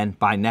think then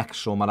by next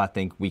summer, I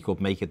think we could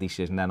make a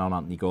decision then on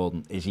Anthony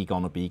Gordon. Is he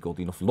going to be good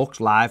enough? Looks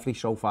lively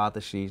so far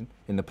this season,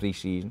 in the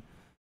pre-season.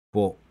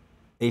 But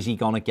is he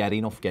going to get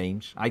enough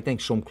games? I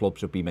think some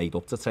clubs would be made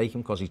up to take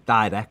him because he's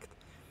direct.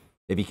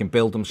 If he can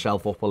build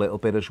himself up a little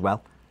bit as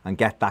well and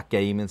get that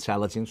game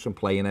intelligence from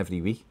playing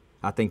every week,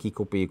 I think he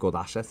could be a good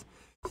asset.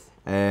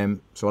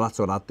 So that's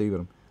what I'd do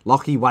with him.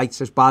 Lockie White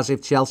says, Baz,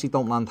 if Chelsea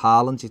don't land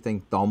Haaland, do you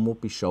think Dom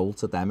would be sold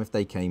to them if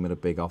they came with a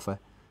big offer?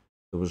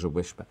 There was a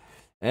whisper.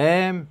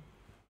 They'd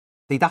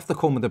have to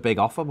come with a big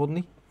offer, wouldn't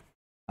he?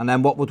 And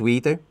then what would we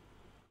do?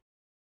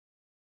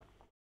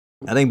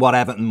 I think what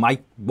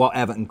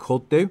Everton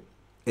could do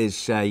is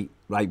say,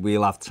 right,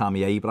 we'll have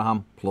Tammy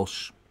Abraham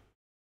plus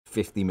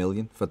 50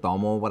 million for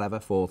Dom or whatever,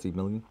 40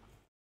 million.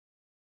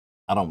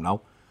 I don't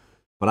know.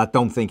 But I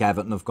don't think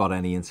Everton have got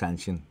any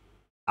intention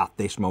at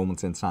this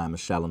moment in time of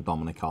selling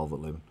Dominic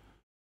Calvert-Lewin.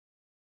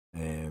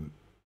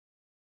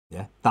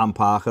 Yeah, Dan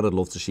Parker, I'd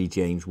love to see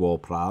James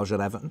Ward-Prowse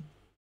at Everton.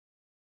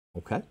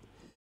 Okay.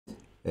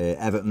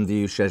 Everton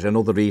View says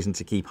another reason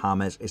to keep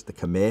James is the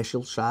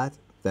commercial side,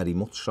 very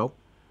much so.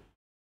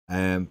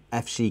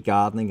 FC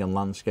Gardening and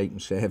Landscaping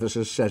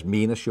Services says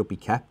Mina should be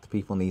kept.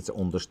 People need to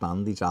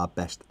understand he's our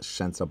best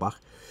centre-back.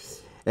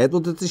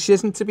 Well, the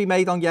decision to be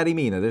made on Yerry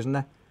Mina,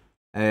 isn't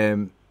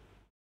there?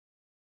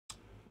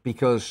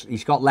 Because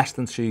he's got less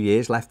than 2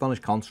 years left on his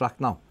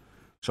contract now.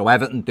 So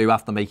Everton do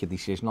have to make a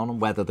decision on him,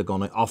 whether they're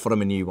going to offer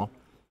him a new one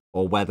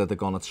or whether they're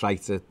going to try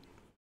to,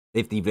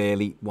 if they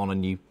really want a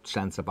new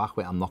centre-back,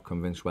 I'm not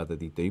convinced whether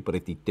they do, but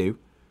if they do,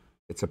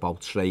 it's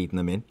about trading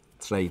them in,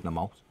 trading them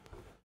out.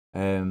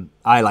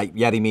 I like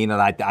Yerry Mina,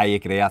 I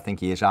agree, I think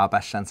he is our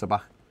best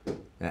centre-back.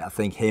 I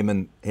think him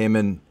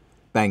and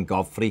Ben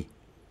Godfrey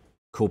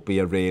could be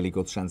a really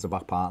good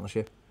centre-back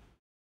partnership.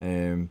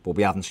 But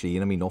we haven't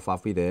seen him enough,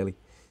 have we, really?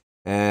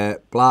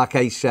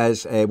 Blackay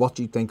says, what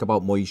do you think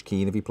about Moise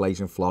Keane if he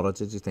plays in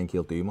Florida? Do you think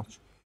he'll do much?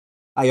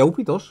 I hope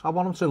he does. I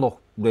want him to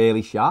look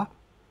really sharp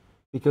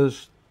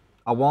because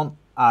I want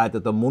either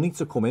the money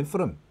to come in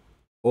for him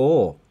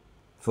or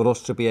for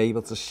us to be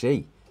able to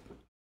see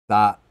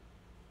that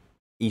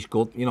he's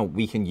good, you know,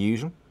 we can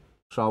use him.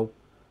 So,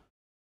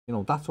 you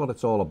know, that's what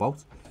it's all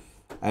about.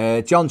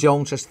 John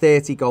Jones says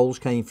 30 goals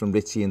came from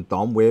Richie and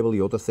Dom. Where will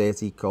the other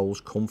 30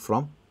 goals come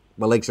from?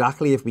 Well,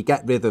 exactly. If we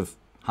get rid of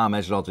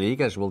James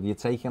Rodriguez, well, you're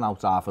taking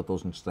out half a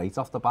dozen straight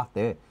off the bat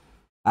there.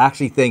 I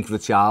actually think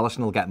Richarlison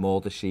will get more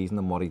this season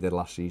than what he did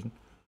last season.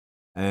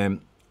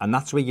 And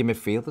that's where your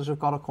midfielders have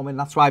got to come in.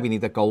 That's why we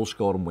need a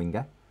goal-scoring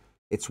winger.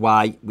 It's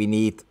why we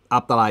need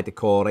Abdoulaye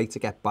Doucouré to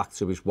get back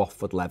to his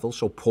Watford level.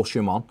 So push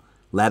him on,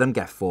 let him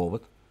get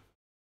forward,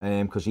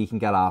 because he can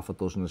get half a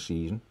dozen a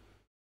season.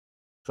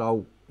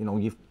 So you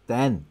know,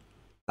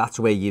 that's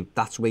where you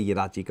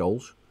add your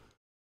goals.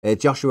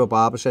 Joshua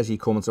Barber says he's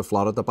coming to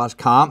Florida. Baz,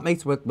 can't,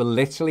 mate. We're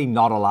literally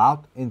not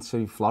allowed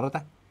into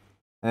Florida.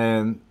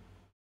 The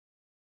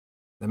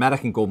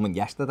American government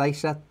yesterday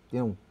said, you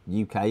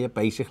know, UK are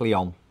basically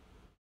on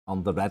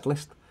the red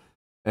list.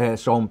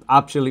 So I'm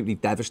absolutely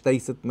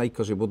devastated, mate,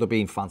 because it would have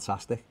been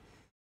fantastic.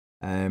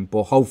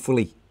 But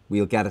hopefully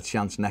we'll get a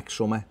chance next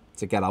summer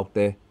to get out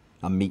there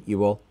and meet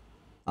you all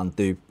and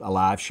do a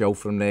live show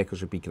from there, because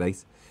it'd be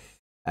great.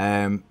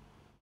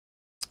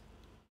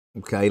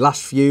 Okay,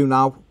 last few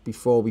now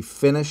before we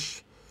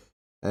finish.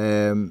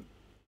 Aaron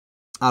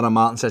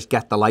Martin says,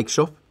 get the likes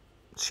up.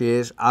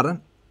 Cheers,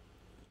 Aaron.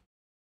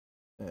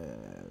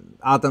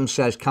 Adam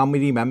says, can we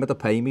remember the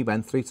pain we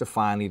went through to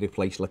finally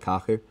replace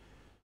Lukaku?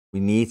 We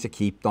need to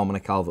keep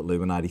Dominic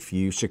Calvert-Lewin. I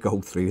refuse to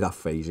go through that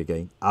phase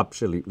again.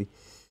 Absolutely.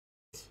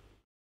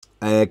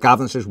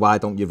 Gavin says, why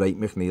don't you rate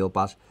McNeil,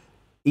 Baz?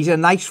 He's a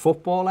nice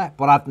footballer,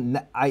 but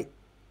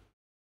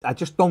I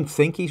just don't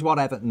think he's what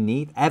Everton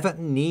need.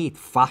 Everton need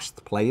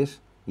fast players.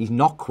 He's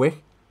not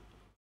quick.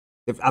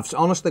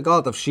 Honest to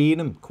God, I've seen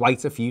him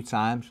quite a few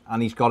times,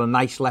 and he's got a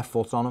nice left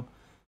foot on him.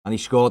 And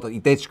he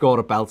did score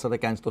a belter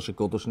against us at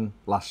Goodison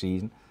last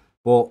season.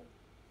 But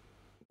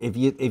if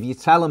you're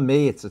telling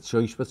me it's a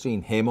choice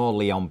between him or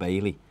Leon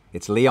Bailey,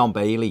 it's Leon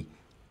Bailey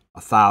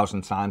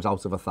 1,000 times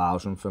out of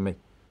 1,000 for me.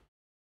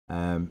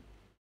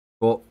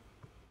 But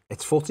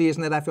it's footy,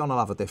 isn't it? Everyone will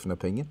have a different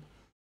opinion.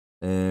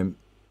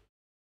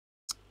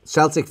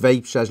 Celtic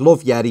Vape says,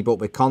 love Yerry, but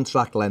with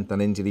contract length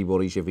and injury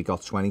worries, if we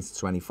got 20 to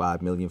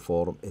 25 million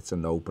for him, it's a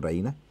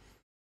no-brainer.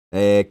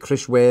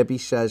 Chris Werby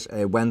says,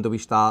 when do we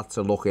start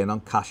to look in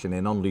on cashing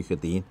in on Luca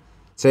Dean?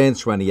 Turn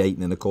 28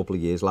 and in a couple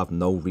of years, he'll have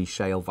no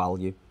resale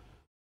value.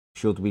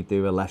 Should we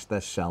do a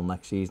Leicester sell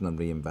next season and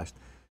reinvest?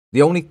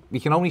 We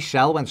can only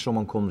sell when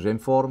someone comes in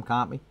for him,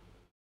 can't we?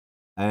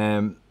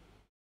 And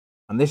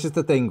this is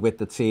the thing with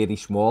the Thierry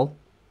Small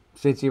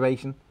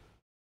situation.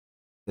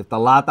 If the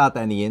lad had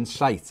any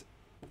insight,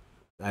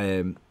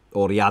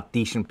 or he had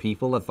decent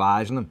people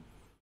advising him,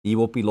 he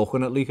would be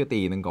looking at Luca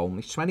Dean and going,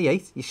 he's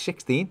 28, he's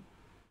 16.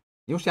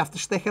 You just have to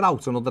stick it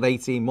out another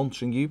 18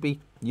 months and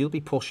you'll be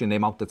pushing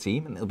him out the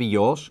team and it'll be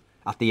yours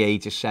at the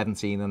age of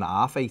 17 and a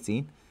half,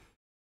 18.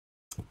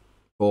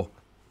 But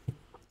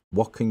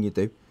what can you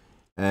do?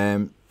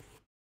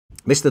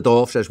 Mr.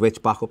 Dorf says,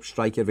 which backup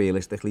striker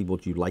realistically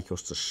would you like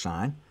us to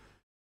sign?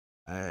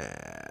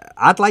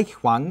 I'd like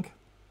Hwang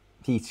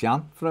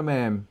Hee-chan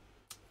from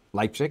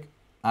Leipzig.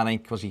 I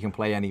think because he can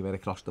play anywhere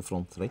across the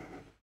front three.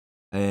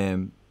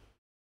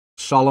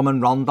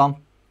 Solomon Rondon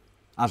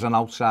as an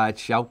outside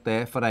shout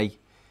there for a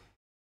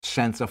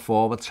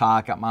centre-forward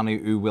target man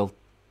who will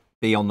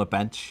be on the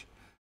bench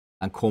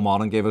and come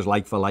on and give us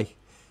like for like.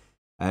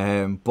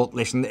 But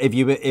listen,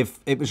 if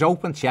it was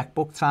open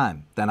checkbook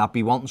time, then I'd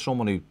be wanting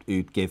someone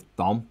who'd give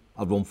Dom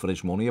a run for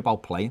his money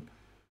about playing.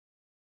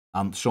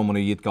 And someone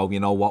who you'd go,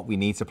 you know what, we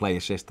need to play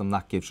a system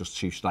that gives us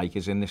two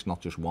strikers in this, not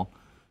just one.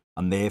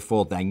 And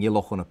therefore, then you're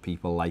looking at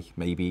people like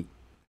maybe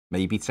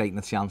taking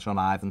a chance on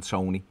Ivan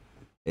Toney.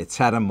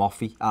 Terry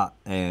Moffey at,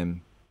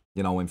 in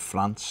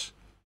France.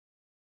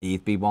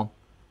 He'd be one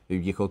who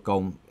you could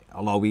go,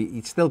 although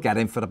you'd still get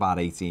him for about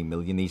 18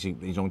 million.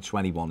 He's only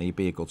 21, he'd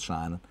be a good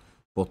signing.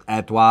 But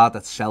Edouard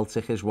at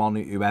Celtic is one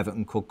who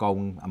Everton could go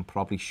and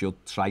probably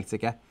should try to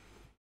get.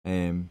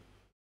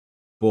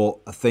 But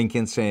I think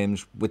in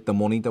terms, with the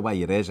money the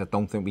way it is, I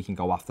don't think we can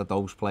go after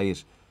those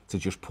players to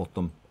just put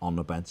them on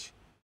the bench.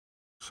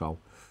 So,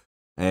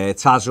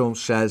 Tazum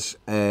says,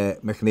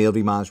 McNeil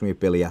reminds me of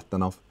Billy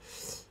Ettenov.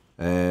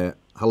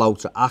 Hello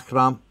to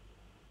Akram.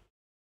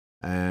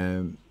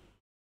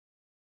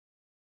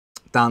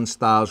 Dan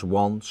Stars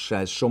 1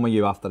 says, some of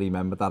you have to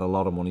remember that a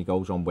lot of money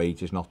goes on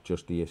wages, not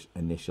just the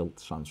initial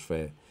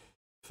transfer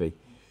fee.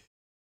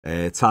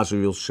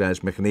 Tazul says,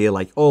 McNeil,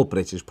 like all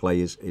British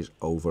players, is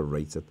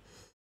overrated.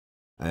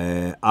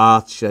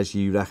 Art says,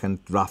 you reckon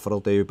Rafa will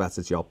do a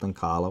better job than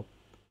Carlo?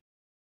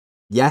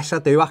 Yes, I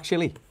do,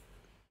 actually.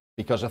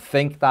 Because I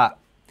think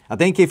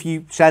if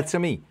you said to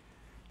me,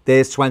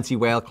 there's 20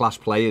 world-class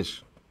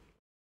players,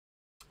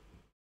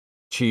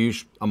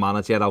 choose a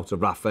manager out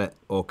of Rafa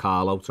or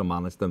Carlo to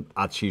manage them,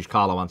 I'd choose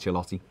Carlo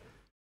Ancelotti.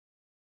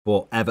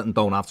 But Everton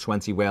don't have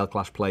 20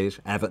 world-class players.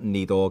 Everton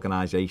need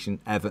organisation.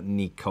 Everton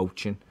need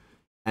coaching.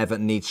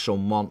 Everton needs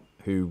someone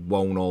who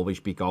won't always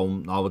be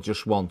going, no, I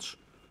just want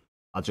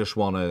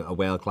a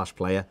world-class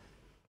player.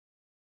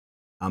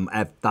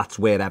 That's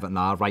where Everton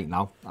are right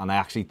now. And I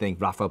actually think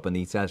Rafa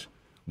Benitez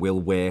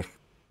will work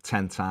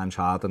 10 times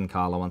harder than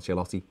Carlo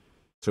Ancelotti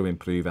to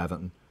improve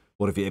Everton.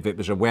 But if it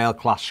was a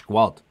world-class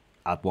squad,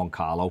 I'd want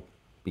Carlo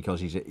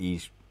because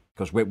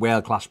because with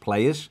world-class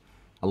players,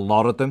 a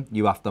lot of them,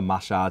 you have to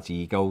massage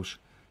egos.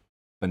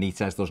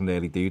 Benitez doesn't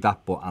really do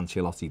that, but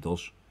Ancelotti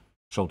does.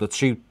 So they're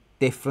two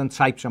different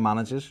types of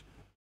managers.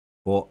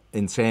 But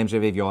in terms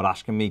of if you're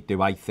asking me,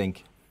 do I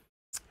think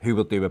who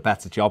will do a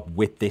better job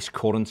with this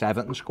current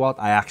Everton squad,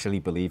 I actually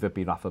believe it'd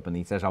be Rafa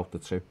Benitez out the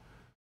two.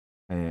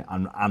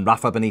 And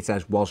Rafa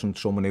Benitez wasn't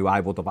someone who I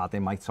would have had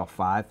in my top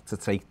 5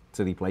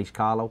 to replace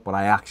Carlo. But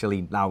I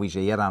actually, now he's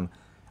here and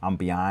I'm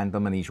behind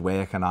him and he's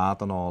working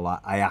hard and all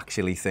that, I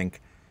actually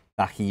think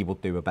that he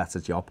would do a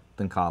better job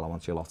than Carlo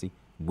Ancelotti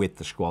with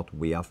the squad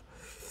we have.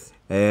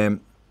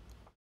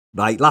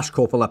 Right, last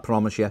couple, I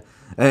promise you.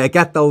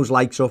 Get those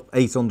likes up,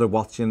 800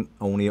 watching,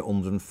 only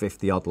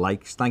 150 odd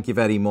likes. Thank you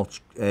very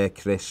much,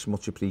 Chris,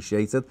 much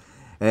appreciated.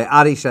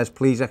 Ari says,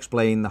 please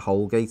explain the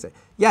Holgate.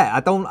 Yeah,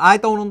 I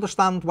don't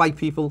understand why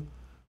people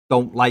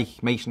don't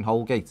like Mason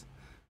Holgate.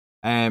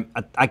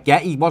 I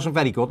get he wasn't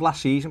very good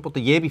last season, but the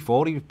year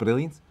before he was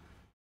brilliant.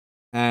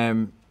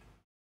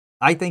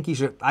 I think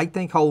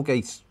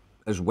Holgate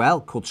as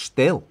well could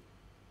still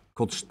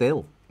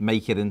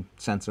make it in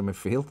centre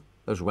midfield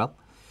as well.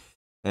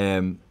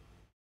 I'm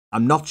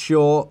not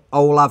sure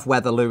Olav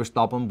whether Lewis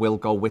Dobbin will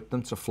go with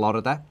them to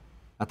Florida.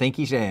 I think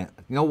he's earned.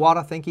 You know what?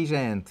 I think he's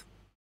earned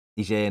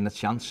a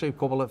chance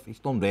to. He's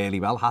done really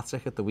well.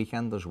 Hat-trick at the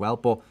weekend as well.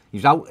 But he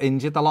was out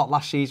injured a lot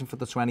last season for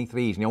the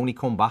 23s, and he only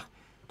come back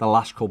the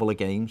last couple of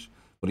games.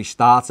 But he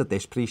started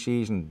this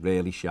pre-season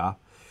really sharp.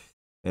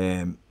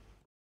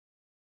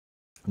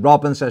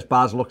 Robin says,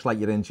 Baz, looks like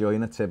you're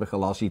enjoying a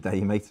typical Aussie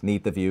day, mate.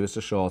 Need the viewers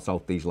to sort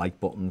out these like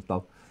buttons,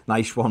 though.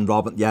 Nice one,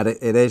 Robin. Yeah,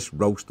 it is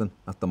roasting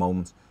at the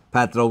moment.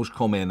 Pedro's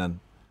come in and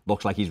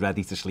looks like he's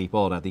ready to sleep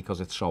already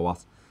because it's so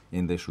hot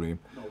in this room.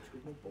 No,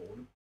 it's not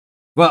boring.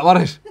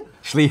 What is?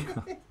 Sleep.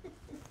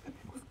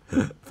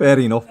 Fair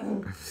enough.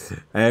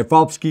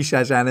 Bobski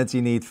says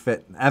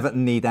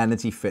Everton need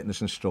energy,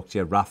 fitness and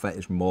structure. Rafa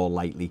is more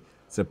likely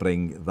to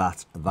bring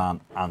that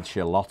than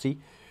Ancelotti.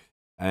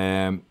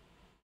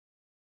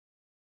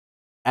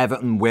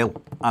 Everton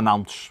will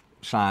announce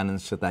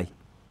signings today.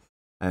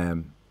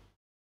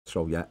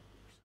 So yeah.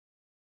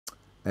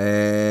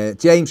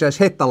 James says,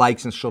 hit the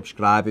likes and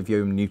subscribe if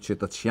you're new to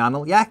the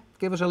channel. Yeah,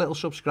 give us a little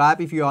subscribe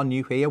if you are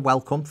new here.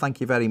 Welcome. Thank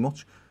you very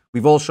much.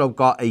 We've also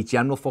got a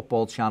general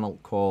football channel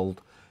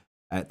called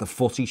The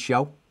Footy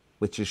Show,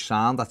 which is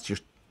sound. That's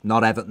just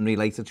not Everton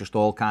related, just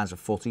all kinds of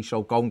footy.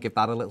 So go and give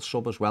that a little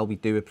sub as well. We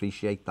do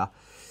appreciate that.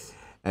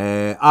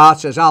 Art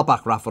says, I'll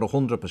back Rafa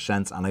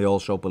 100%, and I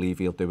also believe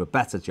he'll do a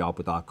better job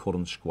with our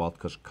current squad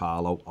because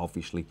Carlo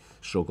obviously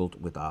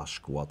struggled with our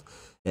squad.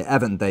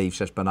 Evan Dave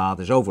says, Bernard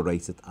is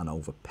overrated and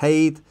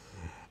overpaid.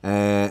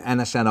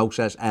 NSNO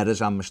says,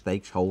 errors and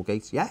mistakes,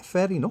 Holgate. Yeah,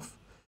 fair enough.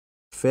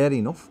 Fair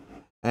enough.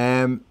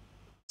 And,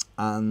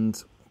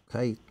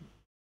 okay,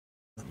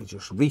 let me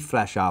just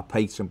refresh our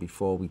Patreon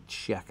before we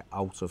check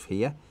out of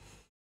here.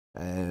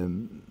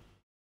 Andrew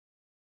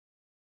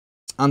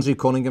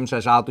Cunningham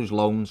says, how does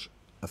loans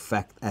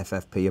affect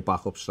FFP, a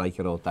backup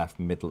striker or depth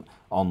middle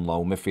on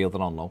loan, midfielder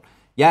on loan?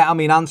 Yeah, I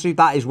mean, Andrew,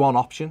 that is one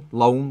option.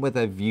 Loan with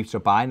a view to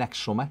buy next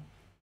summer.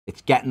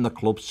 It's getting the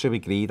clubs to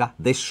agree that.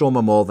 This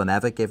summer more than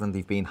ever, given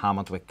they've been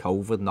hammered with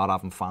COVID, not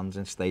having fans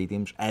in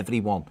stadiums,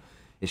 everyone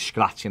is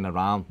scratching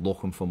around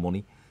looking for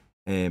money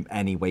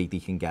any way they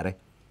can get it.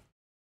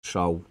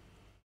 So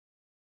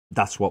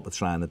that's what we're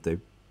trying to do.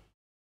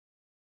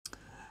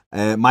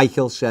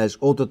 Michael says,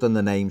 other than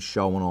the names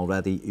shown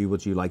already, who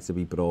would you like to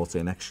be brought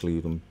in,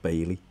 excluding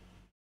Bailey?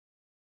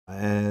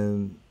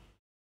 Well,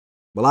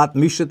 I'd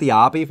Moussa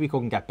Diaby if we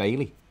couldn't get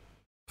Bailey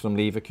from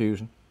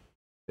Leverkusen.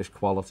 His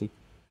quality.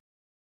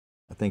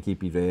 I think he'd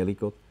be really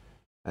good.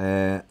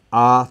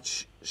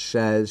 Arch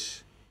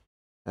says,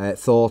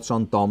 thoughts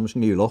on Dom's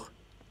new look?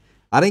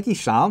 I think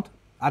he's sound.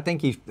 I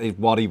think he's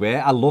what he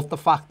wears. I love the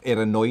fact it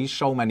annoys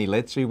so many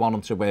lids who want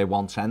him to wear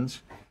 110s.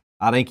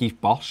 I think he's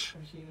boss.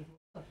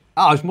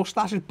 Oh, his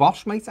moustache is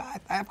boss, mate.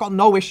 I've got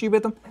no issue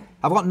with him.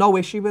 I've got no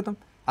issue with him.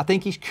 I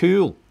think he's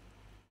cool.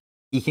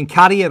 He can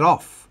carry it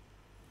off.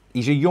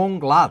 He's a young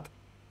lad.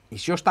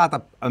 He's just had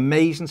an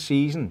amazing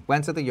season.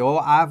 Went to the Euro.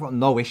 I've got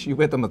no issue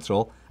with him at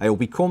all. I hope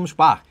he comes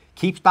back,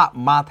 keeps that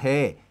mad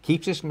hair,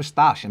 keeps his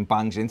moustache and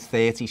bangs in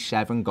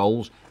 37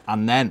 goals.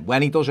 And then,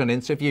 when he does an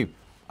interview,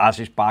 has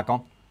his bag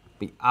on.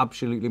 Be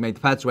absolutely made. The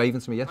Ped's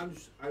waving to me, yes?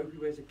 I hope he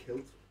wears a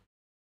kilt.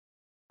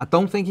 I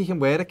don't think he can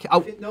wear a kilt.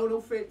 Oh.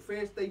 No,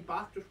 first day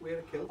back, just wear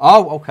a kilt.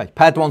 Oh, okay.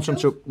 Ped wants him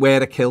to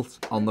wear a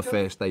kilt on the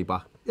first day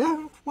back.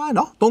 Yeah, why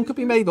not? Dunk could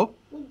be made up.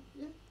 Well,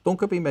 yeah. Dunk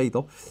could be made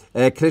up.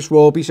 Chris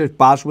Warby says,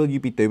 Baz, will you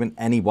be doing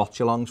any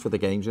watch-alongs for the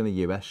games in the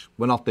US?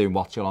 We're not doing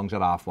watch-alongs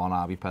at half-1,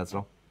 are we,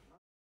 Pedro?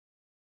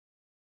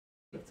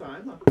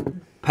 Time,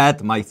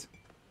 Ped, mate.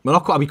 We're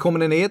not. Are we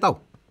coming in here, though?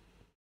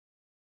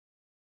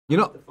 You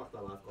know...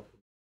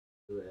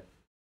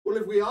 Well,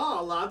 if we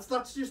are, lads,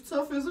 that's just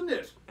tough, isn't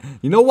it?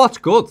 You know what's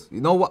good?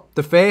 You know what?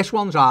 The first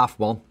one's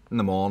 1:30 in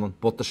the morning,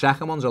 but the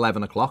second one's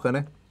 11 o'clock, isn't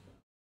it?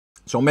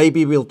 So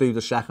maybe we'll do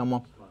the second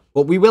one.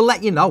 But we will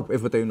let you know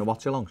if we're doing the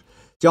watch-alongs.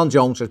 John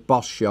Jones says,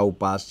 boss show,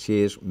 Baz.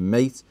 Cheers,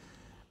 mate.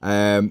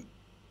 Okay,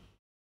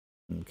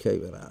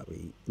 where are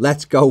we?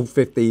 Let's Go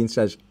 15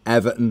 says,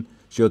 Everton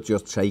should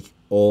just take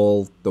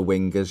all the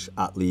wingers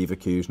at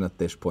Leverkusen at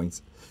this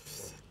point.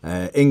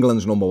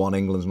 England's number one,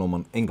 England's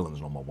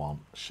number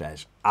one,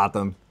 says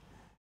Adam.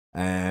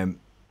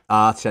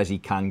 Art says he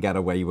can get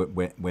away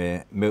with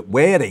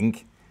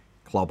wearing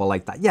clobber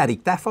like that. Yeah, he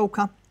defo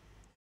can.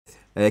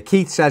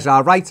 Keith says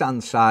our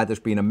right-hand side has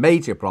been a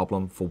major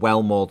problem for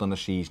well more than a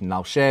season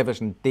now. Service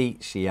and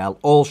DCL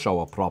also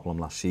a problem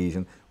last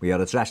season. We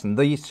are addressing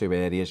these two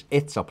areas.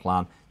 It's a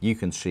plan. You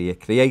can see it.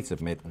 Creative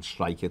mid and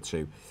striker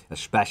too,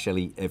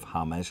 especially if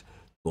James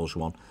does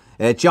one.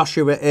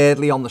 Joshua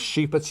Eardley on the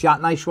super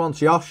chat. Nice one,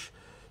 Josh.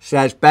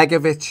 Says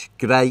Begovic,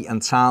 Gray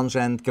and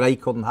Townsend. Gray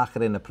couldn't hack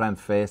it in the Prem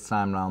first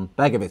time round.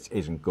 Begovic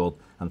isn't good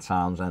and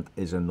Townsend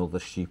is another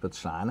stupid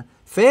signer.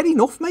 Fair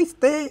enough, mate.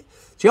 There,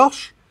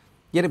 Josh.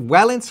 You're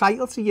well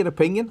entitled to your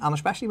opinion, and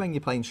especially when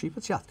you're playing super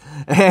chat.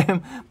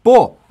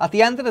 But at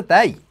the end of the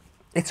day,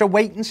 it's a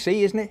wait and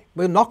see, isn't it?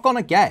 We're not going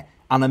to get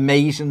an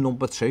amazing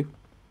number two.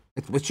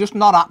 It's just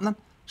not happening.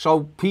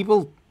 So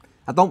people,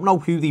 I don't know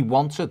who they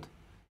wanted.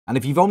 And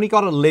if you've only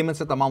got a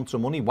limited amount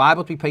of money, why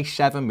would we pay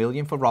 7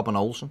 million for Robin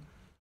Olsen?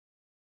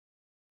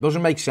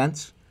 Doesn't make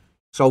sense.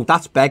 So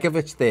that's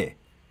Begovic there.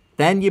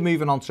 Then you're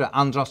moving on to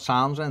Andros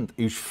Townsend,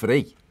 who's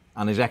free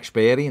and is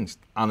experienced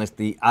and is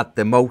at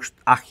the most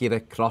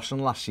accurate crossing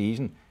last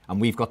season. And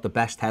we've got the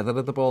best header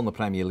of the ball in the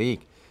Premier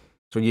League.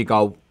 So you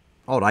go,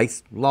 all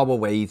right, lower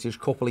wages,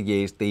 couple of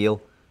years deal,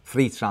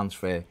 free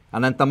transfer.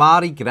 And then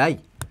Demarai Gray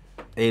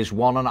is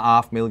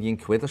 £1.5 million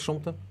or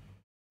something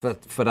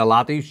for a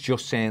lad who's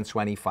just turned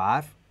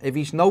 25. If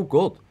he's no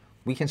good,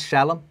 we can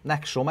sell him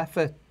next summer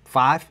for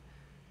 5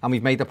 and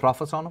we've made a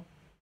profit on him.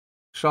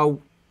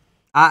 So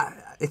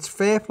it's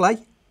fair play.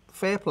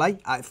 Fair play.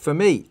 For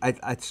me,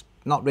 it's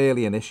not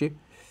really an issue.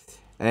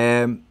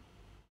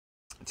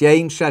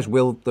 James says,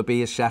 will there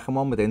be a second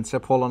one with Inter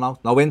pulling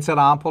out? No, Inter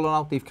aren't pulling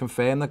out. They've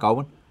confirmed they're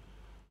going.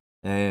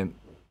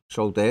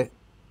 So there.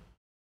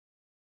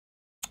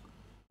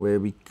 Where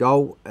we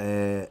go.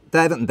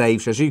 Everton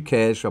Dave says, who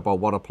cares about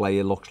what a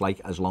player looks like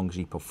as long as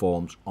he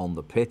performs on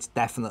the pitch?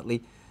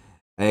 Definitely.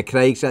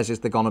 Craig says, is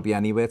there going to be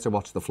anywhere to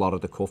watch the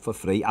Florida Cup for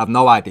free? I've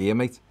no idea,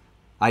 mate.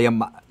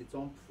 It's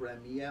on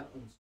Premier.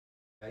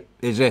 Okay?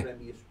 Is it?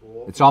 Premier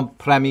Sport. It's on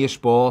Premier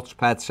Sports,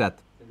 Ped said.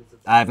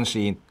 I haven't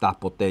seen that,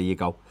 but there you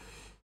go.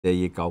 There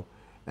you go.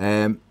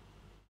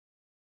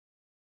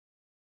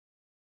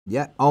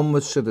 Yeah,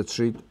 onwards to the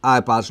truth. Hi,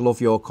 Baz, love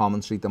your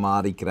commentary.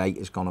 Demarai Gray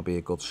is going to be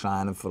a good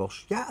signing for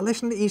us. Yeah,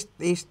 listen, he's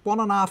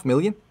 £1.5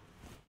 million.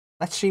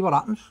 Let's see what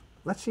happens.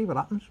 Let's see what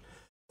happens.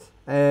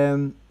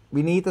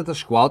 We needed a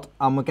squad,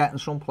 and we're getting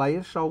some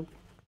players, so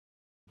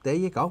there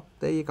you go.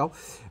 There you go.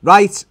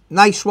 Right,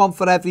 nice one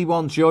for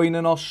everyone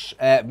joining us.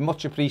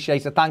 Much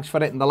appreciated. Thanks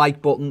for hitting the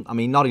like button. I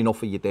mean, not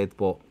enough of you did,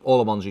 but all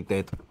the ones who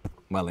did,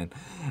 well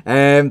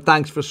in.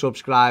 Thanks for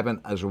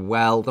subscribing as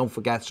well. Don't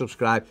forget to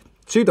subscribe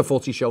to the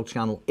Footy Show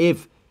channel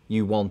if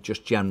you want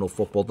just general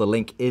football. The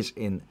link is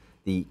in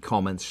the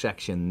comments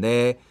section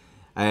there.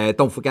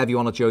 Don't forget, if you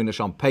want to join us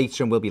on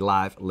Patreon, we'll be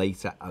live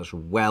later as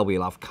well.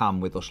 We'll have Cam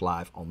with us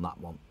live on that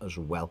one as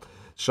well.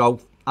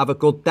 So have a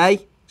good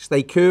day,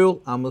 stay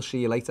cool, and we'll see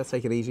you later.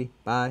 Take it easy.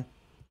 Bye.